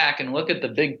step back and look at the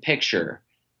big picture,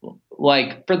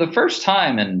 like for the first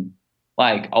time in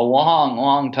like a long,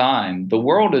 long time, the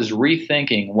world is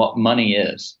rethinking what money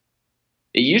is.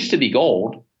 It used to be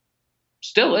gold.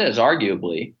 Still is,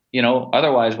 arguably.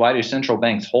 Otherwise, why do central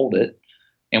banks hold it?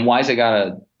 And why's it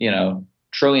got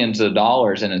trillions of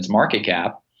dollars in its market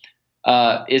cap?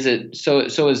 Is it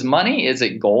so is money, is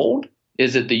it gold?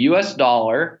 Is it the US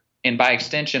dollar, and by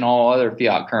extension all other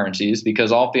fiat currencies,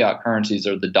 because all fiat currencies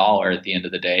are the dollar at the end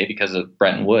of the day because of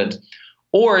Bretton Woods?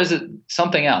 Or is it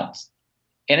something else?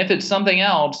 And if it's something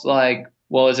else,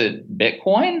 is it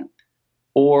Bitcoin?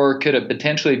 Or could it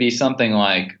potentially be something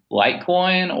like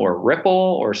Litecoin or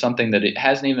Ripple, or something that it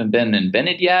hasn't even been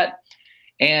invented yet?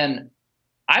 And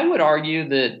I would argue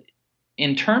that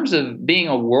in terms of being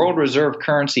a world reserve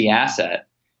currency asset,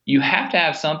 you have to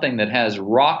have something that has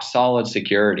rock solid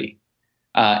security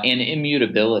and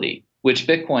immutability, which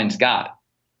Bitcoin's got.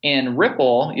 And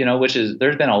Ripple,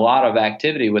 there's been a lot of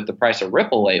activity with the price of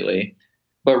Ripple lately,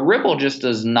 but Ripple just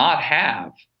does not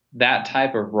have that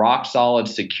type of rock solid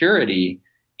security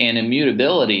and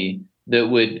immutability that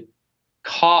would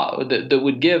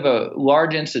give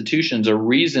large institutions a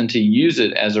reason to use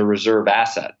it as a reserve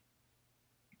asset.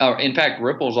 In fact,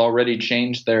 Ripple's already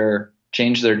changed their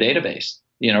database,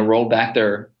 rolled back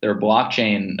their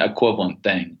blockchain equivalent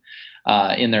thing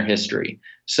in their history.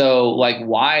 So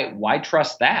why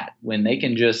trust that when they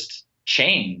can just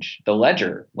change the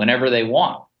ledger whenever they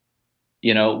want?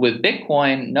 With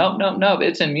Bitcoin, no,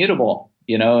 it's immutable.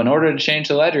 In order to change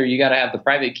the ledger, you got to have the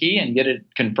private key and get it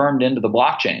confirmed into the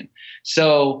blockchain.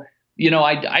 So,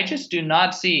 I just do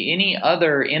not see any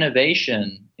other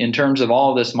innovation in terms of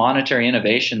all this monetary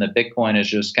innovation that Bitcoin has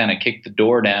just kind of kicked the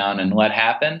door down and let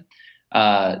happen. There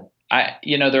are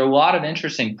a lot of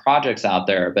interesting projects out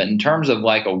there, but in terms of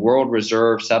like a world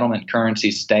reserve settlement currency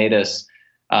status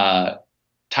type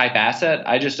asset,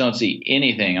 I just don't see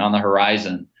anything on the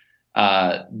horizon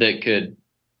that could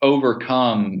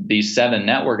overcome these 7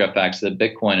 network effects that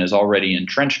Bitcoin is already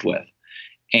entrenched with.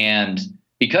 And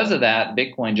because of that,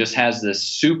 Bitcoin just has this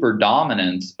super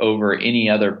dominance over any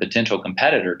other potential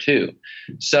competitor too.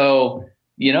 So,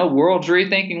 world's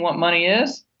rethinking what money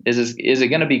is. Is it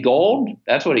going to be gold?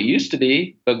 That's what it used to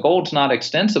be, but gold's not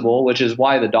extensible, which is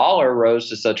why the dollar rose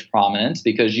to such prominence,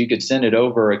 because you could send it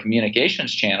over a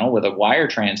communications channel with a wire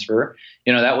transfer.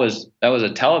 That was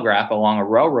a telegraph along a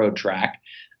railroad track.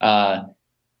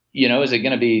 Is it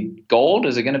going to be gold?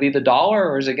 Is it going to be the dollar,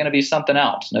 or is it going to be something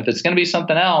else? And if it's going to be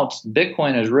something else,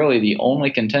 Bitcoin is really the only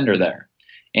contender there.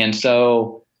 And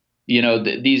so,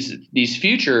 these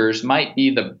futures might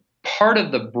be the part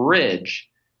of the bridge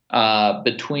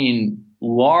between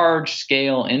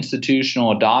large-scale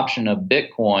institutional adoption of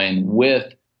Bitcoin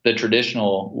with the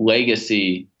traditional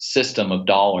legacy system of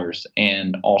dollars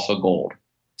and also gold.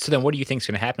 So then what do you think is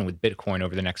going to happen with Bitcoin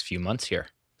over the next few months here?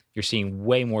 You're seeing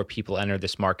way more people enter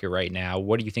this market right now.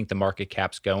 What do you think the market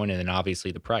cap's going, and then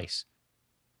obviously the price?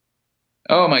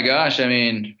 Oh my gosh. I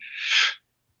mean,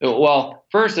 well,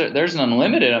 first, there's an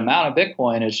unlimited amount of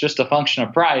Bitcoin. It's just a function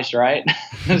of price, right?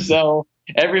 So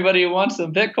everybody who wants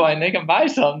some Bitcoin, they can buy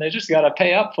some. They just got to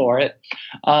pay up for it.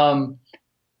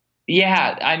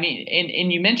 Yeah, I mean,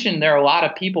 and you mentioned there are a lot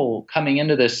of people coming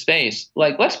into this space.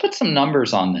 Like, let's put some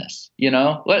numbers on this.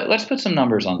 Let's put some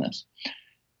numbers on this.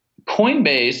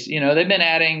 Coinbase, they've been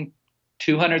adding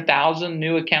 200,000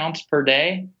 new accounts per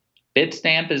day.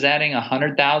 Bitstamp is adding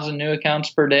 100,000 new accounts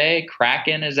per day.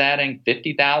 Kraken is adding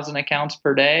 50,000 accounts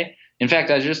per day. In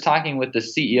fact, I was just talking with the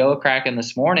CEO of Kraken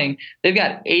this morning. They've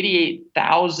got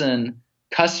 88,000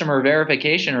 customer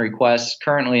verification requests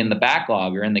currently in the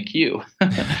backlog or in the queue.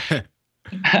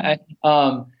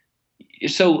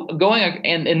 So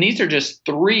and these are just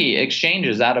 3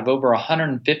 exchanges out of over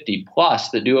 150 plus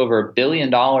that do over $1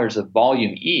 billion of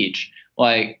volume each.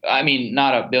 Like, I mean,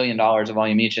 not $1 billion of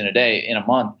volume each in a day, in a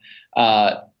month,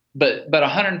 but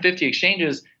 150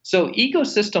 exchanges. So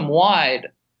ecosystem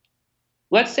wide,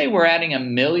 let's say we're adding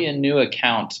 1 million new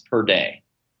accounts per day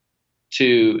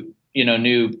to,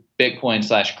 new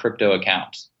Bitcoin / crypto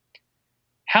accounts.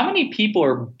 How many people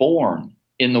are born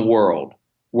in the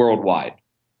worldwide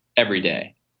every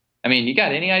day? I mean, you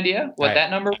got any idea what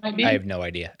that number might be? I have no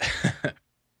idea.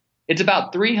 It's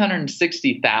about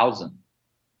 360,000.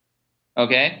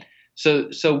 Okay. So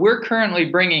we're currently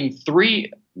bringing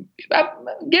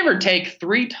give or take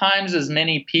 3 times as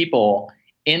many people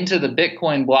into the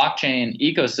Bitcoin blockchain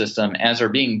ecosystem as are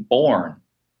being born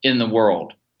in the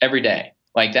world every day.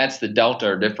 Like, that's the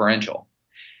delta or differential.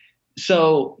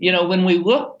 So, when we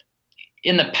look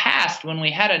in the past, when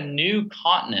we had a new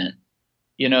continent,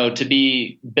 to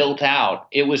be built out,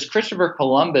 it was Christopher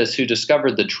Columbus who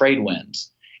discovered the trade winds.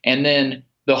 And then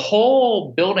the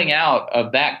whole building out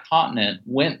of that continent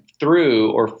went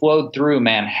through or flowed through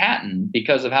Manhattan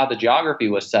because of how the geography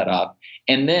was set up,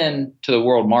 and then to the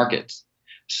world markets.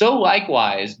 So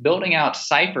likewise, building out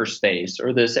cyberspace,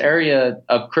 or this area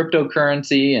of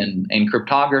cryptocurrency and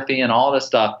cryptography and all this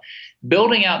stuff,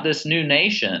 building out this new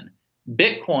nation,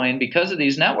 Bitcoin, because of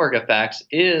these network effects,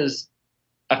 is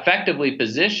effectively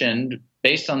positioned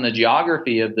based on the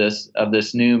geography of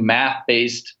this new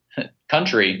math-based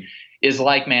country, is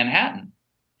like Manhattan.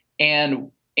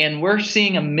 And we're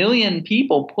seeing 1 million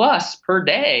people plus per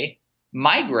day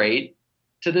migrate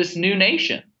to this new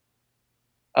nation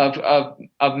of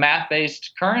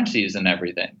math-based currencies and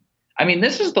everything. I mean,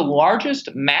 this is the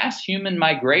largest mass human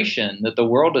migration that the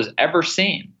world has ever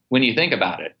seen when you think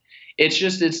about it.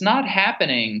 It's not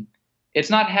happening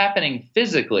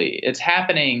physically. It's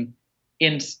happening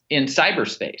in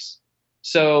cyberspace.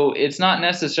 So it's not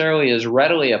necessarily as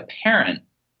readily apparent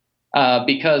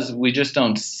because we just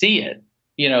don't see it,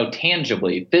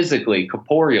 tangibly, physically,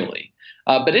 corporeally.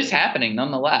 But it's happening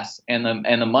nonetheless, and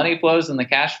the money flows and the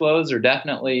cash flows are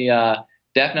definitely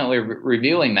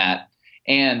revealing that.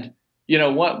 And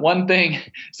one thing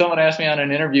someone asked me on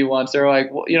an interview once, they're like,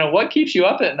 well, what keeps you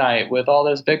up at night with all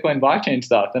this Bitcoin blockchain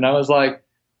stuff? And I was like,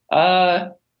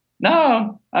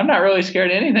 no, I'm not really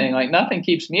scared of anything. Like, nothing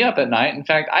keeps me up at night. In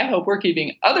fact, I hope we're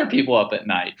keeping other people up at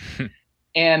night.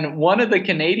 And one of the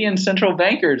Canadian central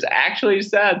bankers actually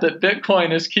said that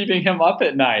Bitcoin is keeping him up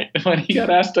at night when he got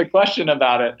asked a question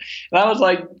about it. And I was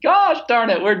like, gosh darn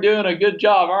it, we're doing a good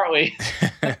job, aren't we?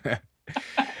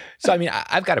 So, I mean,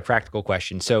 I've got a practical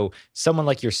question. So someone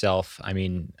like yourself, I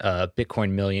mean, a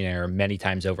Bitcoin millionaire many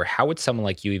times over, how would someone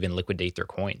like you even liquidate their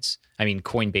coins? I mean,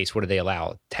 Coinbase, what do they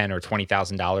allow? $10,000 or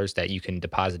 $20,000 that you can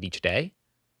deposit each day?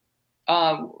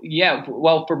 Yeah.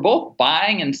 Well, for both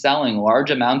buying and selling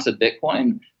large amounts of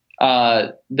Bitcoin,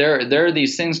 there are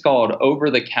these things called over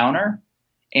the counter.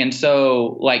 And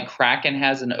so, like, Kraken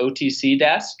has an OTC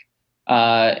desk,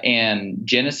 and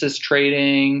Genesis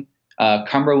Trading,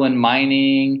 Cumberland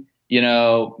Mining,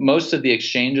 most of the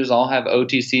exchanges all have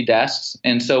OTC desks.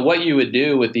 And so what you would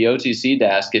do with the OTC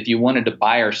desk, if you wanted to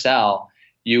buy or sell,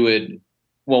 you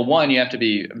have to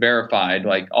be verified,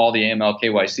 like all the AML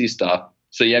KYC stuff.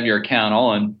 So you have your account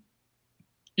on.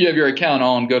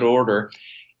 Go to order.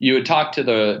 You would talk to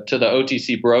the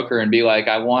OTC broker and be like,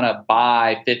 I want to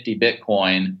buy 50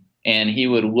 Bitcoin. And he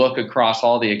would look across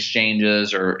all the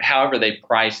exchanges or however they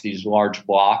price these large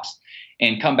blocks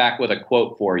and come back with a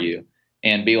quote for you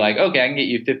and be like, okay, I can get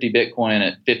you 50 Bitcoin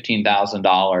at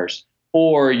 $15,000.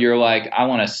 Or you're like, I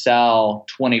want to sell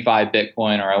 25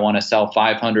 Bitcoin, or I want to sell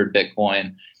 500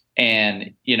 Bitcoin.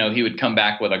 And, he would come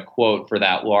back with a quote for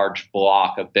that large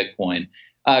block of Bitcoin.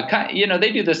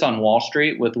 They do this on Wall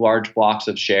Street with large blocks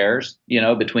of shares,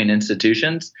 between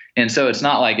institutions. And so it's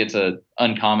not like it's a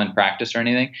uncommon practice or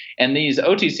anything. And these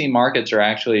OTC markets are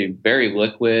actually very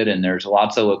liquid, and there's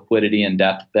lots of liquidity and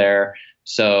depth there.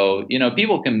 So,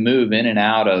 people can move in and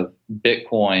out of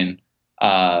Bitcoin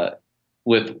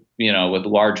with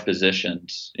large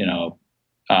positions,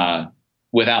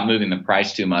 without moving the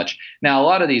price too much. Now, a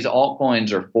lot of these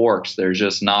altcoins are forks. There's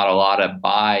just not a lot of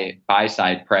buy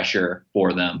side pressure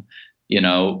for them,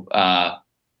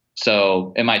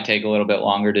 so it might take a little bit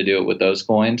longer to do it with those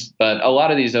coins. But a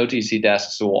lot of these OTC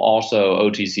desks will also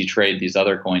OTC trade these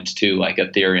other coins too, like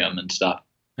Ethereum and stuff.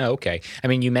 Oh, okay. I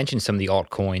mean, you mentioned some of the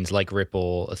altcoins like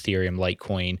Ripple, Ethereum,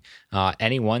 Litecoin.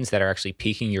 Any ones that are actually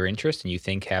piquing your interest and you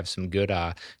think have some good,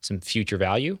 some future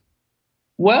value?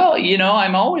 Well,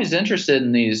 I'm always interested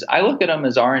in these. I look at them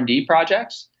as R&D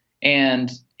projects.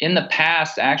 And in the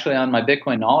past, actually on my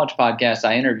Bitcoin Knowledge podcast,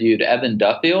 I interviewed Evan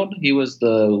Duffield. He was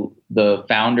the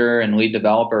founder and lead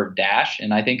developer of Dash.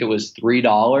 And I think it was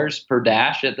 $3 per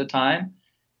Dash at the time.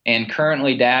 And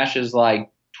currently Dash is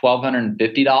like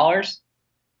 $1,250.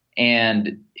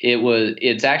 And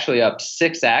it's actually up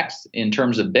 6x in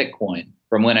terms of Bitcoin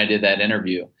from when I did that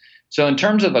interview. So in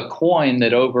terms of a coin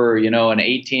that over, an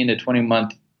 18 to 20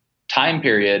 month time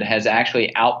period has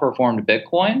actually outperformed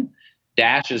Bitcoin,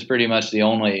 Dash is pretty much the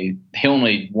only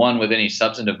one with any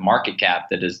substantive market cap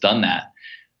that has done that.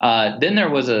 Then there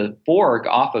was a fork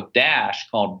off of Dash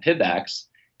called PivX,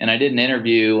 and I did an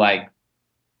interview like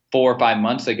 4 or 5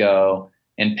 months ago,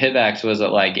 and PivX was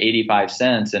at like 85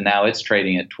 cents, and now it's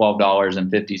trading at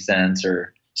 $12.50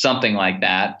 or something like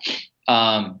that.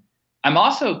 I'm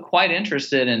also quite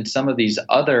interested in some of these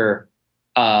other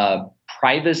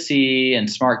privacy and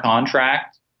smart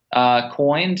contract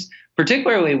coins,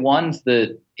 particularly ones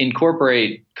that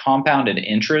incorporate compounded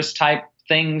interest type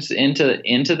things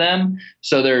into them.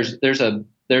 So there's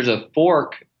a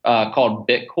fork called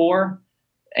Bitcore,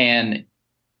 and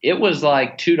it was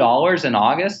like $2 in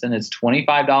August, and it's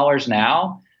 $25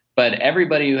 now. But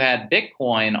everybody who had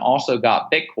Bitcoin also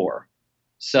got Bitcore.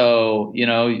 So,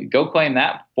 go claim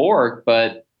that fork.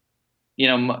 But,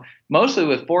 mostly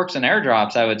with forks and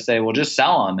airdrops, I would say, well, just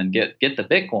sell them and get the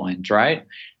Bitcoins, right?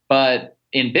 But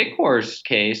in Bitcore's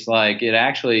case, like it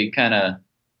actually kind of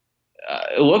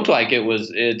it looked like it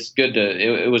was good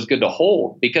to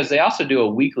hold, because they also do a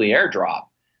weekly airdrop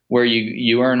where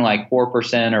you earn like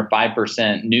 4% or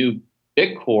 5% new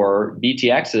Bitcore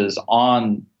BTXs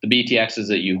on the BTXs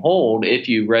that you hold if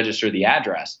you register the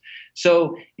address.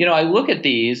 So, I look at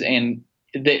these and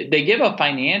they give a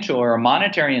financial or a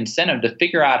monetary incentive to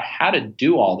figure out how to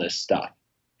do all this stuff.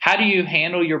 How do you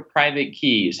handle your private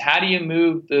keys? How do you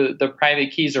move the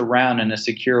private keys around in a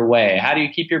secure way? How do you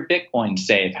keep your Bitcoin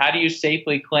safe? How do you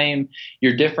safely claim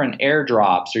your different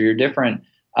airdrops or your different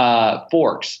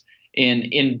forks?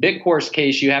 In Bitcore's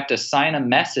case, you have to sign a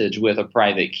message with a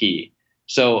private key.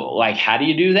 So like, how do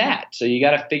you do that? So you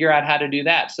got to figure out how to do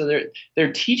that. So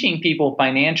they're teaching people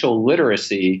financial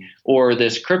literacy or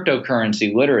this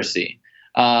cryptocurrency literacy.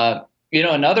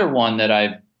 Another one that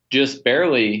I've just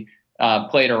barely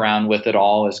played around with at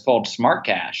all is called Smart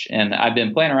Cash. And I've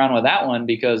been playing around with that one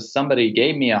because somebody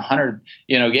gave me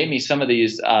gave me some of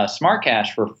these Smart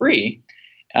Cash for free.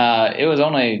 It was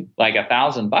only like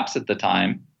 $1,000 at the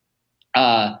time.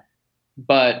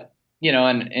 But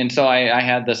and so I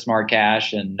had the Smart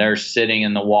Cash and they're sitting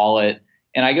in the wallet,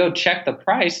 and I go check the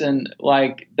price and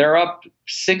like they're up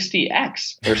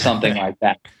 60x or something like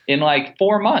that in like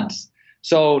 4 months.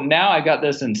 So now I got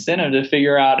this incentive to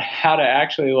figure out how to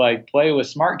actually like play with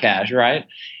Smart Cash, right?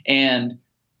 And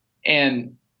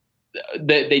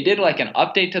they did like an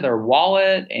update to their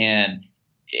wallet and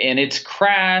it's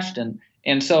crashed,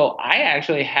 and so I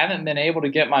actually haven't been able to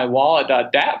get my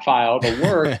wallet.dat file to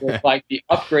work with like the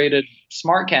upgraded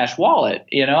Smart Cash wallet,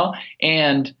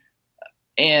 and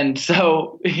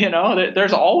so,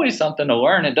 there's always something to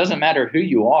learn. It doesn't matter who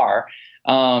you are.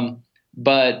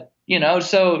 But,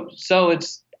 so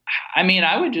it's,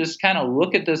 I would just kind of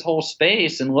look at this whole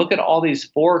space and look at all these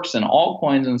forks and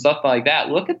altcoins and stuff like that.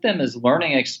 Look at them as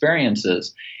learning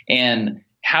experiences and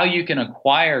how you can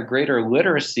acquire greater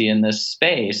literacy in this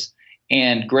space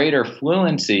and greater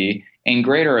fluency and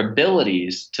greater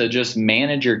abilities to just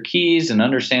manage your keys and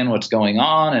understand what's going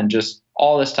on and just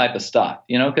all this type of stuff,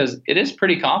 because it is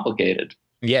pretty complicated.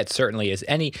 Yeah, it certainly is.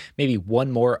 Maybe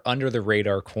one more under the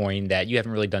radar coin that you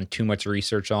haven't really done too much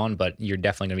research on, but you're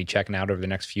definitely going to be checking out over the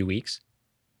next few weeks?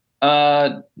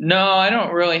 No, I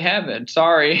don't really have it.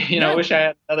 Sorry. I wish I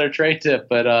had another trade tip,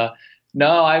 but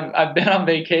no, I've been on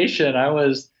vacation. I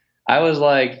was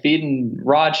like feeding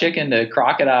raw chicken to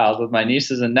crocodiles with my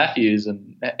nieces and nephews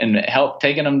and help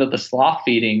taking them to the sloth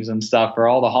feedings and stuff for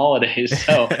all the holidays.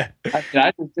 So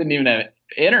I just didn't even have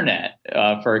internet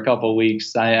for a couple of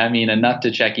weeks. Enough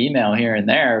to check email here and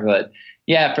there, but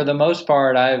yeah, for the most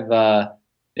part, I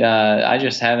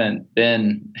just haven't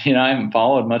been, I haven't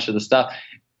followed much of the stuff.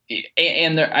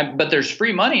 but there's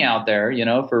free money out there,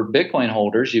 for Bitcoin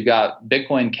holders. You've got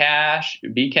Bitcoin Cash,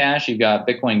 Bcash, you've got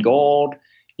Bitcoin Gold,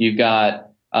 you've got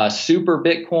Super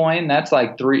Bitcoin. That's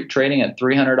like trading at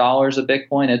 $300 a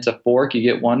Bitcoin. It's a fork. You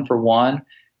get one for one.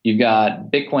 You've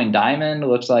got Bitcoin Diamond,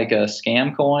 looks like a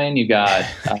scam coin. You've got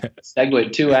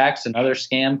Segwit 2X, another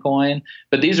scam coin.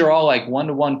 But these are all like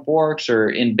 1-to-1 forks, or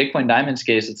in Bitcoin Diamond's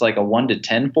case, it's like a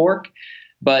 1-to-10 fork.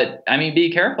 But I mean,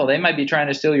 be careful. They might be trying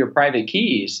to steal your private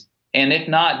keys. And if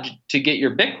not to get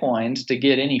your Bitcoins, to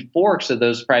get any forks of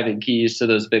those private keys to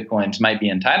those Bitcoins might be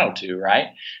entitled to, right?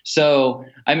 So,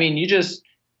 I mean,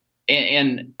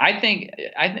 and I think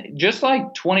just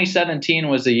like 2017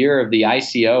 was the year of the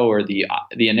ICO, or the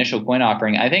initial coin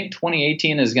offering, I think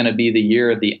 2018 is going to be the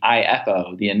year of the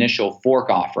IFO, the initial fork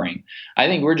offering. I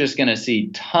think we're just going to see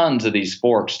tons of these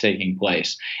forks taking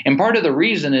place. And part of the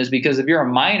reason is because if you're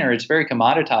a miner, it's very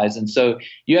commoditized. And so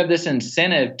you have this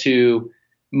incentive to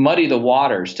muddy the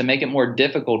waters, to make it more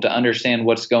difficult to understand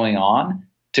what's going on,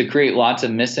 to create lots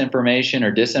of misinformation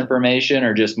or disinformation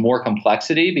or just more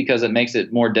complexity, because it makes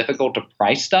it more difficult to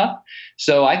price stuff.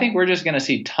 So I think we're just going to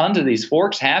see tons of these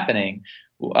forks happening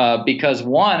because,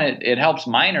 one, it helps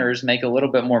miners make a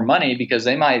little bit more money because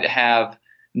they might have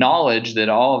knowledge that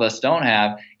all of us don't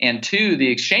have. And two, the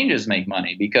exchanges make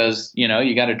money because,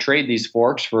 you got to trade these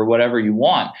forks for whatever you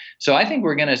want. So I think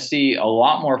we're going to see a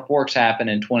lot more forks happen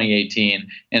in 2018.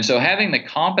 And so having the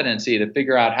competency to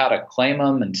figure out how to claim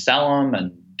them and sell them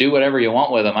and do whatever you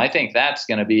want with them, I think that's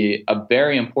going to be a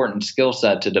very important skill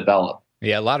set to develop.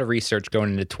 Yeah, a lot of research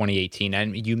going into 2018.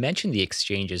 And you mentioned the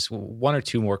exchanges. One or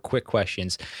two more quick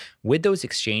questions. With those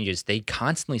exchanges, they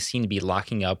constantly seem to be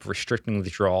locking up, restricting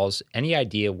withdrawals. Any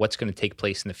idea what's going to take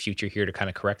place in the future here to kind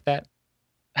of correct that?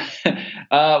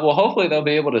 Well, hopefully they'll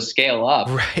be able to scale up.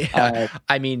 Right.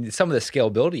 I mean, some of the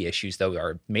scalability issues, though,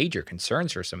 are major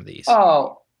concerns for some of these.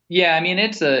 Oh, yeah. I mean,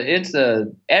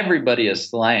 everybody is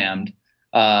slammed.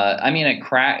 I mean,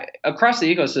 across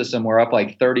the ecosystem, we're up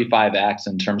like 35x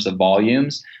in terms of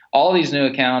volumes. All these new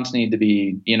accounts need to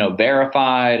be,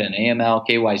 verified and AML,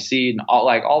 KYC, and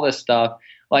all this stuff.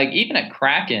 Like even at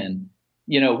Kraken,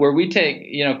 where we take,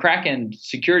 Kraken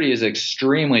security is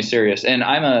extremely serious. And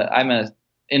I'm a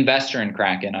investor in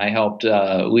Kraken. I helped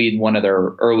lead one of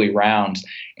their early rounds,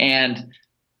 and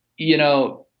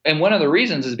and one of the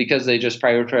reasons is because they just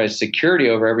prioritize security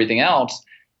over everything else.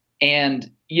 And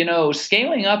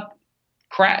scaling up,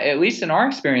 at least in our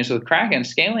experience with Kraken,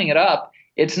 scaling it up,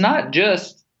 it's not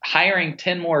just hiring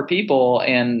 10 more people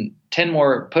and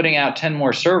putting out 10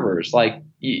 more servers. Like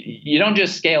you don't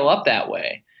just scale up that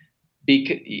way.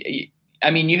 You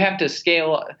have to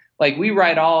scale. Like we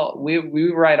write all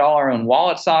our own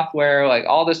wallet software, like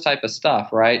all this type of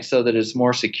stuff, right? So that it's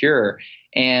more secure.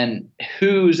 And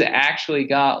who's actually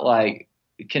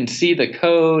can see the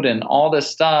code and all this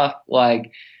stuff,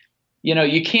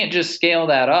 you can't just scale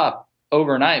that up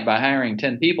overnight by hiring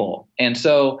 10 people. And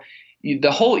so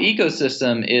the whole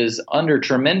ecosystem is under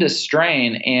tremendous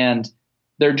strain, and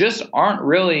there just aren't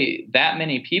really that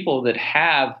many people that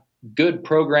have good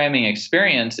programming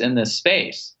experience in this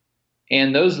space.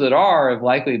 And those that have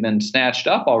likely been snatched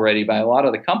up already by a lot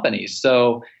of the companies.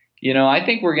 So, I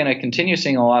think we're going to continue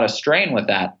seeing a lot of strain with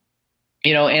that,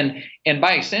 and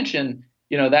by extension,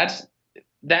 that's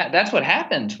what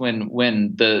happens when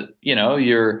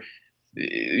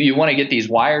you want to get these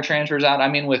wire transfers out. I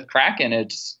mean, with Kraken,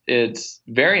 it's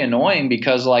very annoying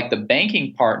because the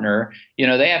banking partner,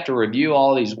 they have to review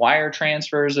all these wire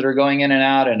transfers that are going in and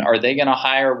out. And are they going to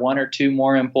hire one or two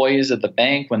more employees at the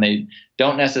bank when they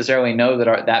don't necessarily know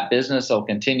that that business will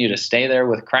continue to stay there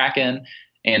with Kraken?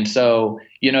 And so,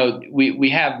 we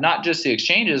have not just the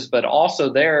exchanges, but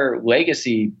also their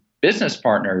legacy business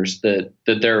partners that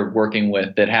they're working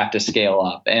with that have to scale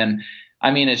up. And I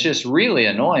mean, it's just really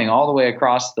annoying all the way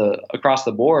across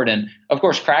the board. And of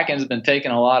course, Kraken's been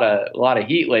taking a lot of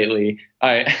heat lately.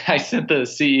 I sent the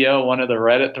CEO one of the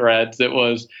Reddit threads. It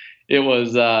was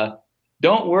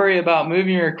don't worry about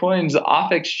moving your coins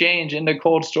off exchange into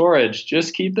cold storage.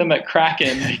 Just keep them at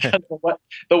Kraken because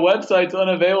the website's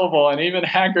unavailable and even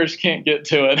hackers can't get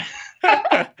to it.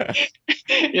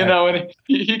 And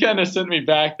he kind of sent me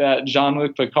back that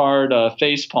Jean-Luc Picard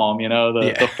face palm,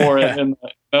 the forehead in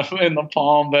the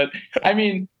palm. But I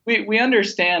mean, we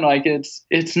understand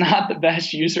it's not the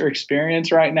best user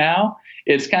experience right now.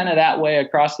 It's kind of that way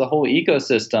across the whole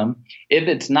ecosystem. If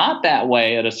it's not that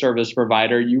way at a service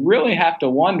provider, you really have to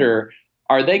wonder,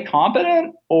 are they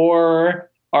competent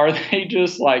or are they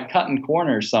just cutting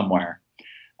corners somewhere?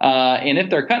 And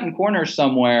if they're cutting corners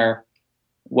somewhere,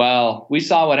 Well, we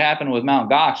saw what happened with Mt.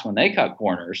 Gox when they cut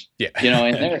corners. Yeah.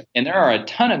 And there are a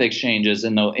ton of exchanges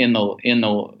in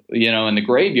the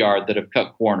graveyard that have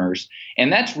cut corners. And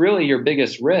that's really your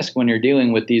biggest risk when you're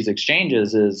dealing with these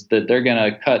exchanges, is that they're going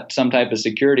to cut some type of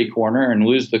security corner and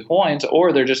lose the coins,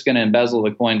 or they're just going to embezzle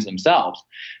the coins themselves.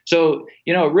 So,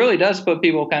 it really does put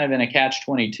people kind of in a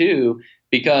catch-22,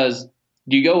 because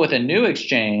you go with a new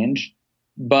exchange,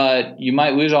 but you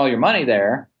might lose all your money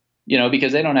there,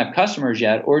 because they don't have customers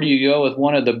yet. Or do you go with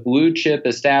one of the blue chip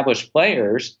established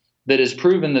players that has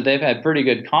proven that they've had pretty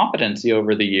good competency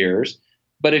over the years?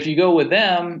 But if you go with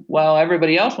them, well,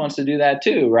 everybody else wants to do that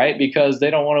too, right? Because they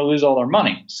don't want to lose all their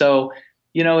money. So,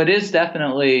 it is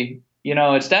definitely,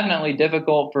 it's definitely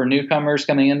difficult for newcomers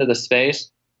coming into the space.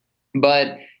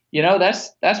 But,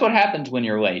 that's what happens when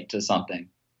you're late to something.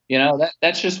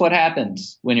 That's just what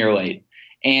happens when you're late.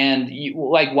 And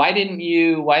why didn't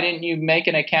you make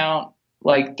an account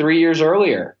like 3 years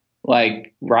earlier?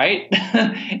 Right?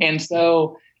 And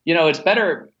so, it's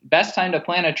best time to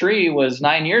plant a tree was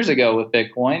 9 years ago with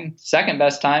Bitcoin. Second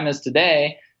best time is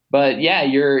today. But yeah,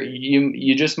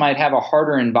 you just might have a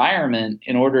harder environment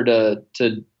in order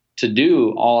to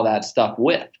do all that stuff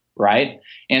with. Right.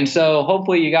 And so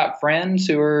hopefully you got friends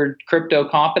who are crypto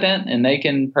competent, and they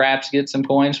can perhaps get some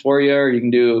coins for you, or you can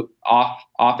do off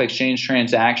exchange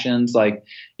transactions, and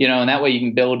that way you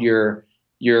can build your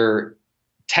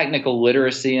technical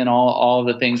literacy and all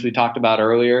the things we talked about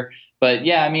earlier. But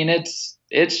yeah,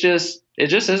 it just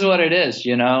is what it is.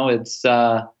 It's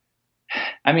what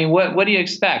do you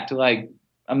expect? Like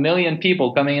 1 million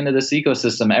people coming into this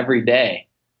ecosystem every day.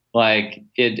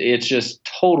 It's just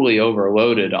totally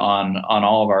overloaded on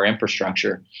all of our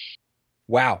infrastructure.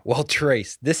 Wow. Well,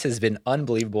 Trace, this has been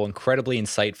unbelievable, incredibly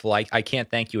insightful. I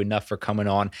can't thank you enough for coming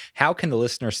on. How can the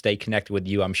listeners stay connected with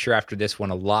you? I'm sure after this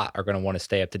one, a lot are going to want to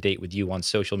stay up to date with you on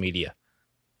social media.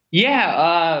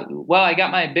 Yeah. Well, I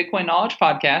got my Bitcoin Knowledge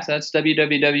podcast. That's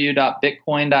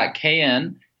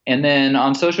www.bitcoin.kn. And then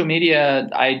on social media,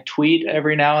 I tweet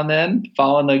every now and then,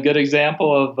 following the good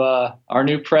example of our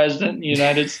new president in the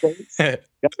United States. Got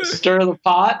to stir the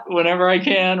pot whenever I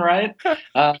can, right?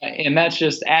 And that's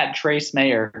just at Trace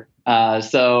Mayer.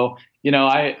 So,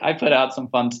 I put out some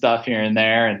fun stuff here and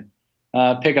there, and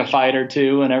pick a fight or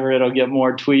two whenever it'll get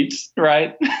more tweets,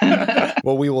 right?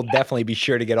 Well, we will definitely be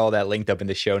sure to get all that linked up in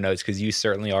the show notes, because you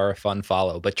certainly are a fun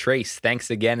follow. But Trace,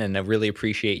 thanks again, and I really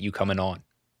appreciate you coming on.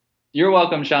 You're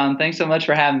welcome, Sean. Thanks so much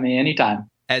for having me anytime.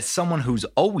 As someone who's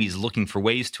always looking for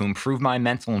ways to improve my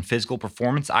mental and physical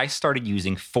performance, I started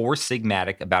using Four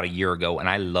Sigmatic about a year ago, and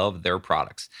I love their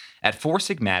products. At Four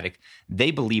Sigmatic,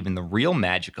 they believe in the real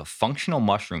magic of functional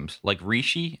mushrooms like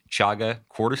reishi, chaga,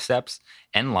 cordyceps,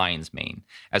 and lion's mane,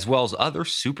 as well as other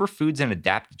superfoods and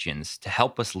adaptogens to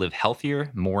help us live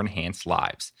healthier, more enhanced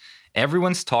lives.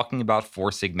 Everyone's talking about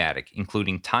Four Sigmatic,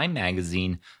 including Time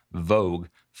Magazine, Vogue,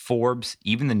 Forbes,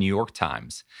 even the New York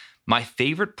Times. My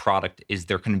favorite product is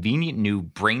their convenient new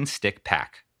Brain Stick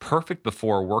Pack. Perfect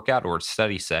before a workout or a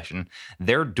study session,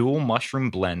 their dual mushroom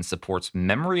blend supports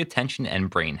memory, attention, and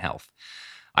brain health.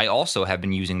 I also have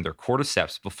been using their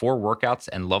cordyceps before workouts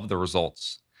and love the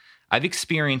results. I've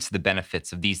experienced the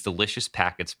benefits of these delicious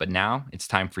packets, but now it's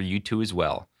time for you to as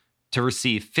well. To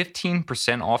receive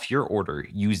 15% off your order,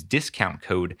 use discount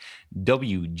code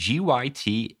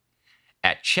WGYT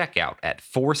at checkout at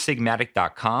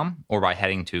foursigmatic.com, or by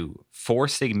heading to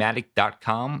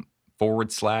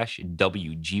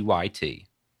foursigmatic.com/WGYT.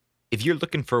 If you're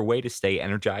looking for a way to stay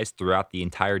energized throughout the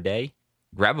entire day,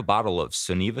 grab a bottle of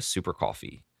Soniva Super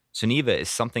Coffee. Soniva is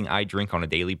something I drink on a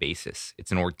daily basis.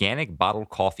 It's an organic bottled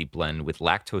coffee blend with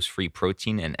lactose-free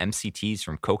protein and MCTs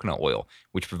from coconut oil,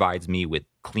 which provides me with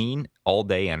clean,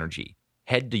 all-day energy.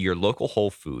 Head to your local Whole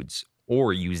Foods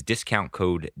or use discount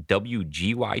code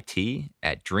WGYT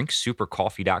at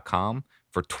drinksupercoffee.com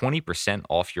for 20%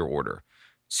 off your order.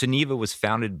 Soniva was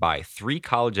founded by 3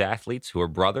 college athletes who are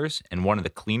brothers and wanted a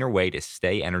cleaner way to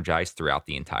stay energized throughout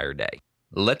the entire day.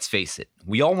 Let's face it,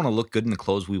 we all want to look good in the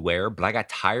clothes we wear, but I got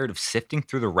tired of sifting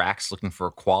through the racks looking for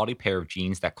a quality pair of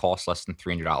jeans that cost less than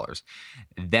 $300.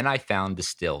 Then I found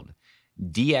Distilled.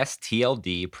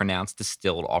 DSTLD, pronounced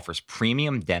Distilled, offers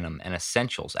premium denim and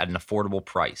essentials at an affordable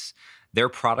price. Their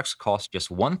products cost just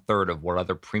 1/3 of what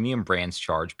other premium brands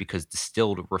charge because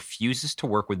Distilled refuses to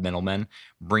work with middlemen,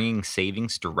 bringing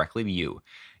savings directly to you.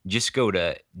 Just go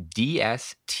to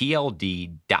dstld.com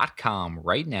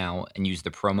right now and use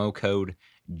the promo code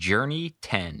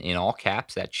JOURNEY10 in all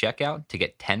caps at checkout to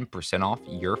get 10% off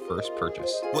your first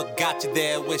purchase. What got you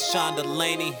there with Sean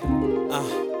Delaney?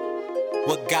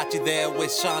 What got you there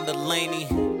with Sean Delaney?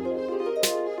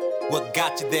 What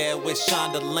got you there with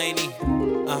Sean Delaney?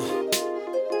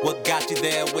 What got you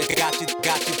there? What got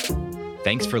you?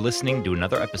 Thanks for listening to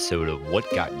another episode of What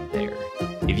Got You There.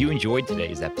 If you enjoyed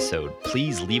today's episode,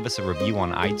 please leave us a review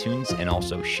on iTunes and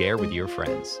also share with your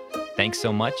friends. Thanks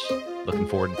so much. Looking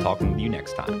forward to talking with you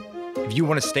next time. If you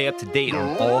want to stay up to date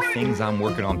on all things I'm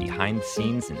working on behind the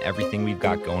scenes and everything we've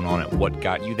got going on at What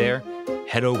Got You There,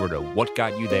 head over to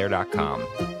whatgotyouthere.com.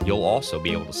 You'll also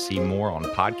be able to see more on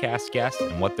podcast guests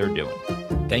and what they're doing.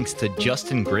 Thanks to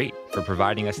Justin Great for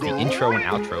providing us the intro and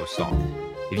outro song.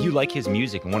 If you like his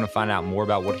music and want to find out more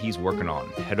about what he's working on,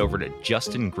 head over to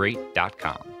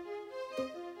justingreat.com.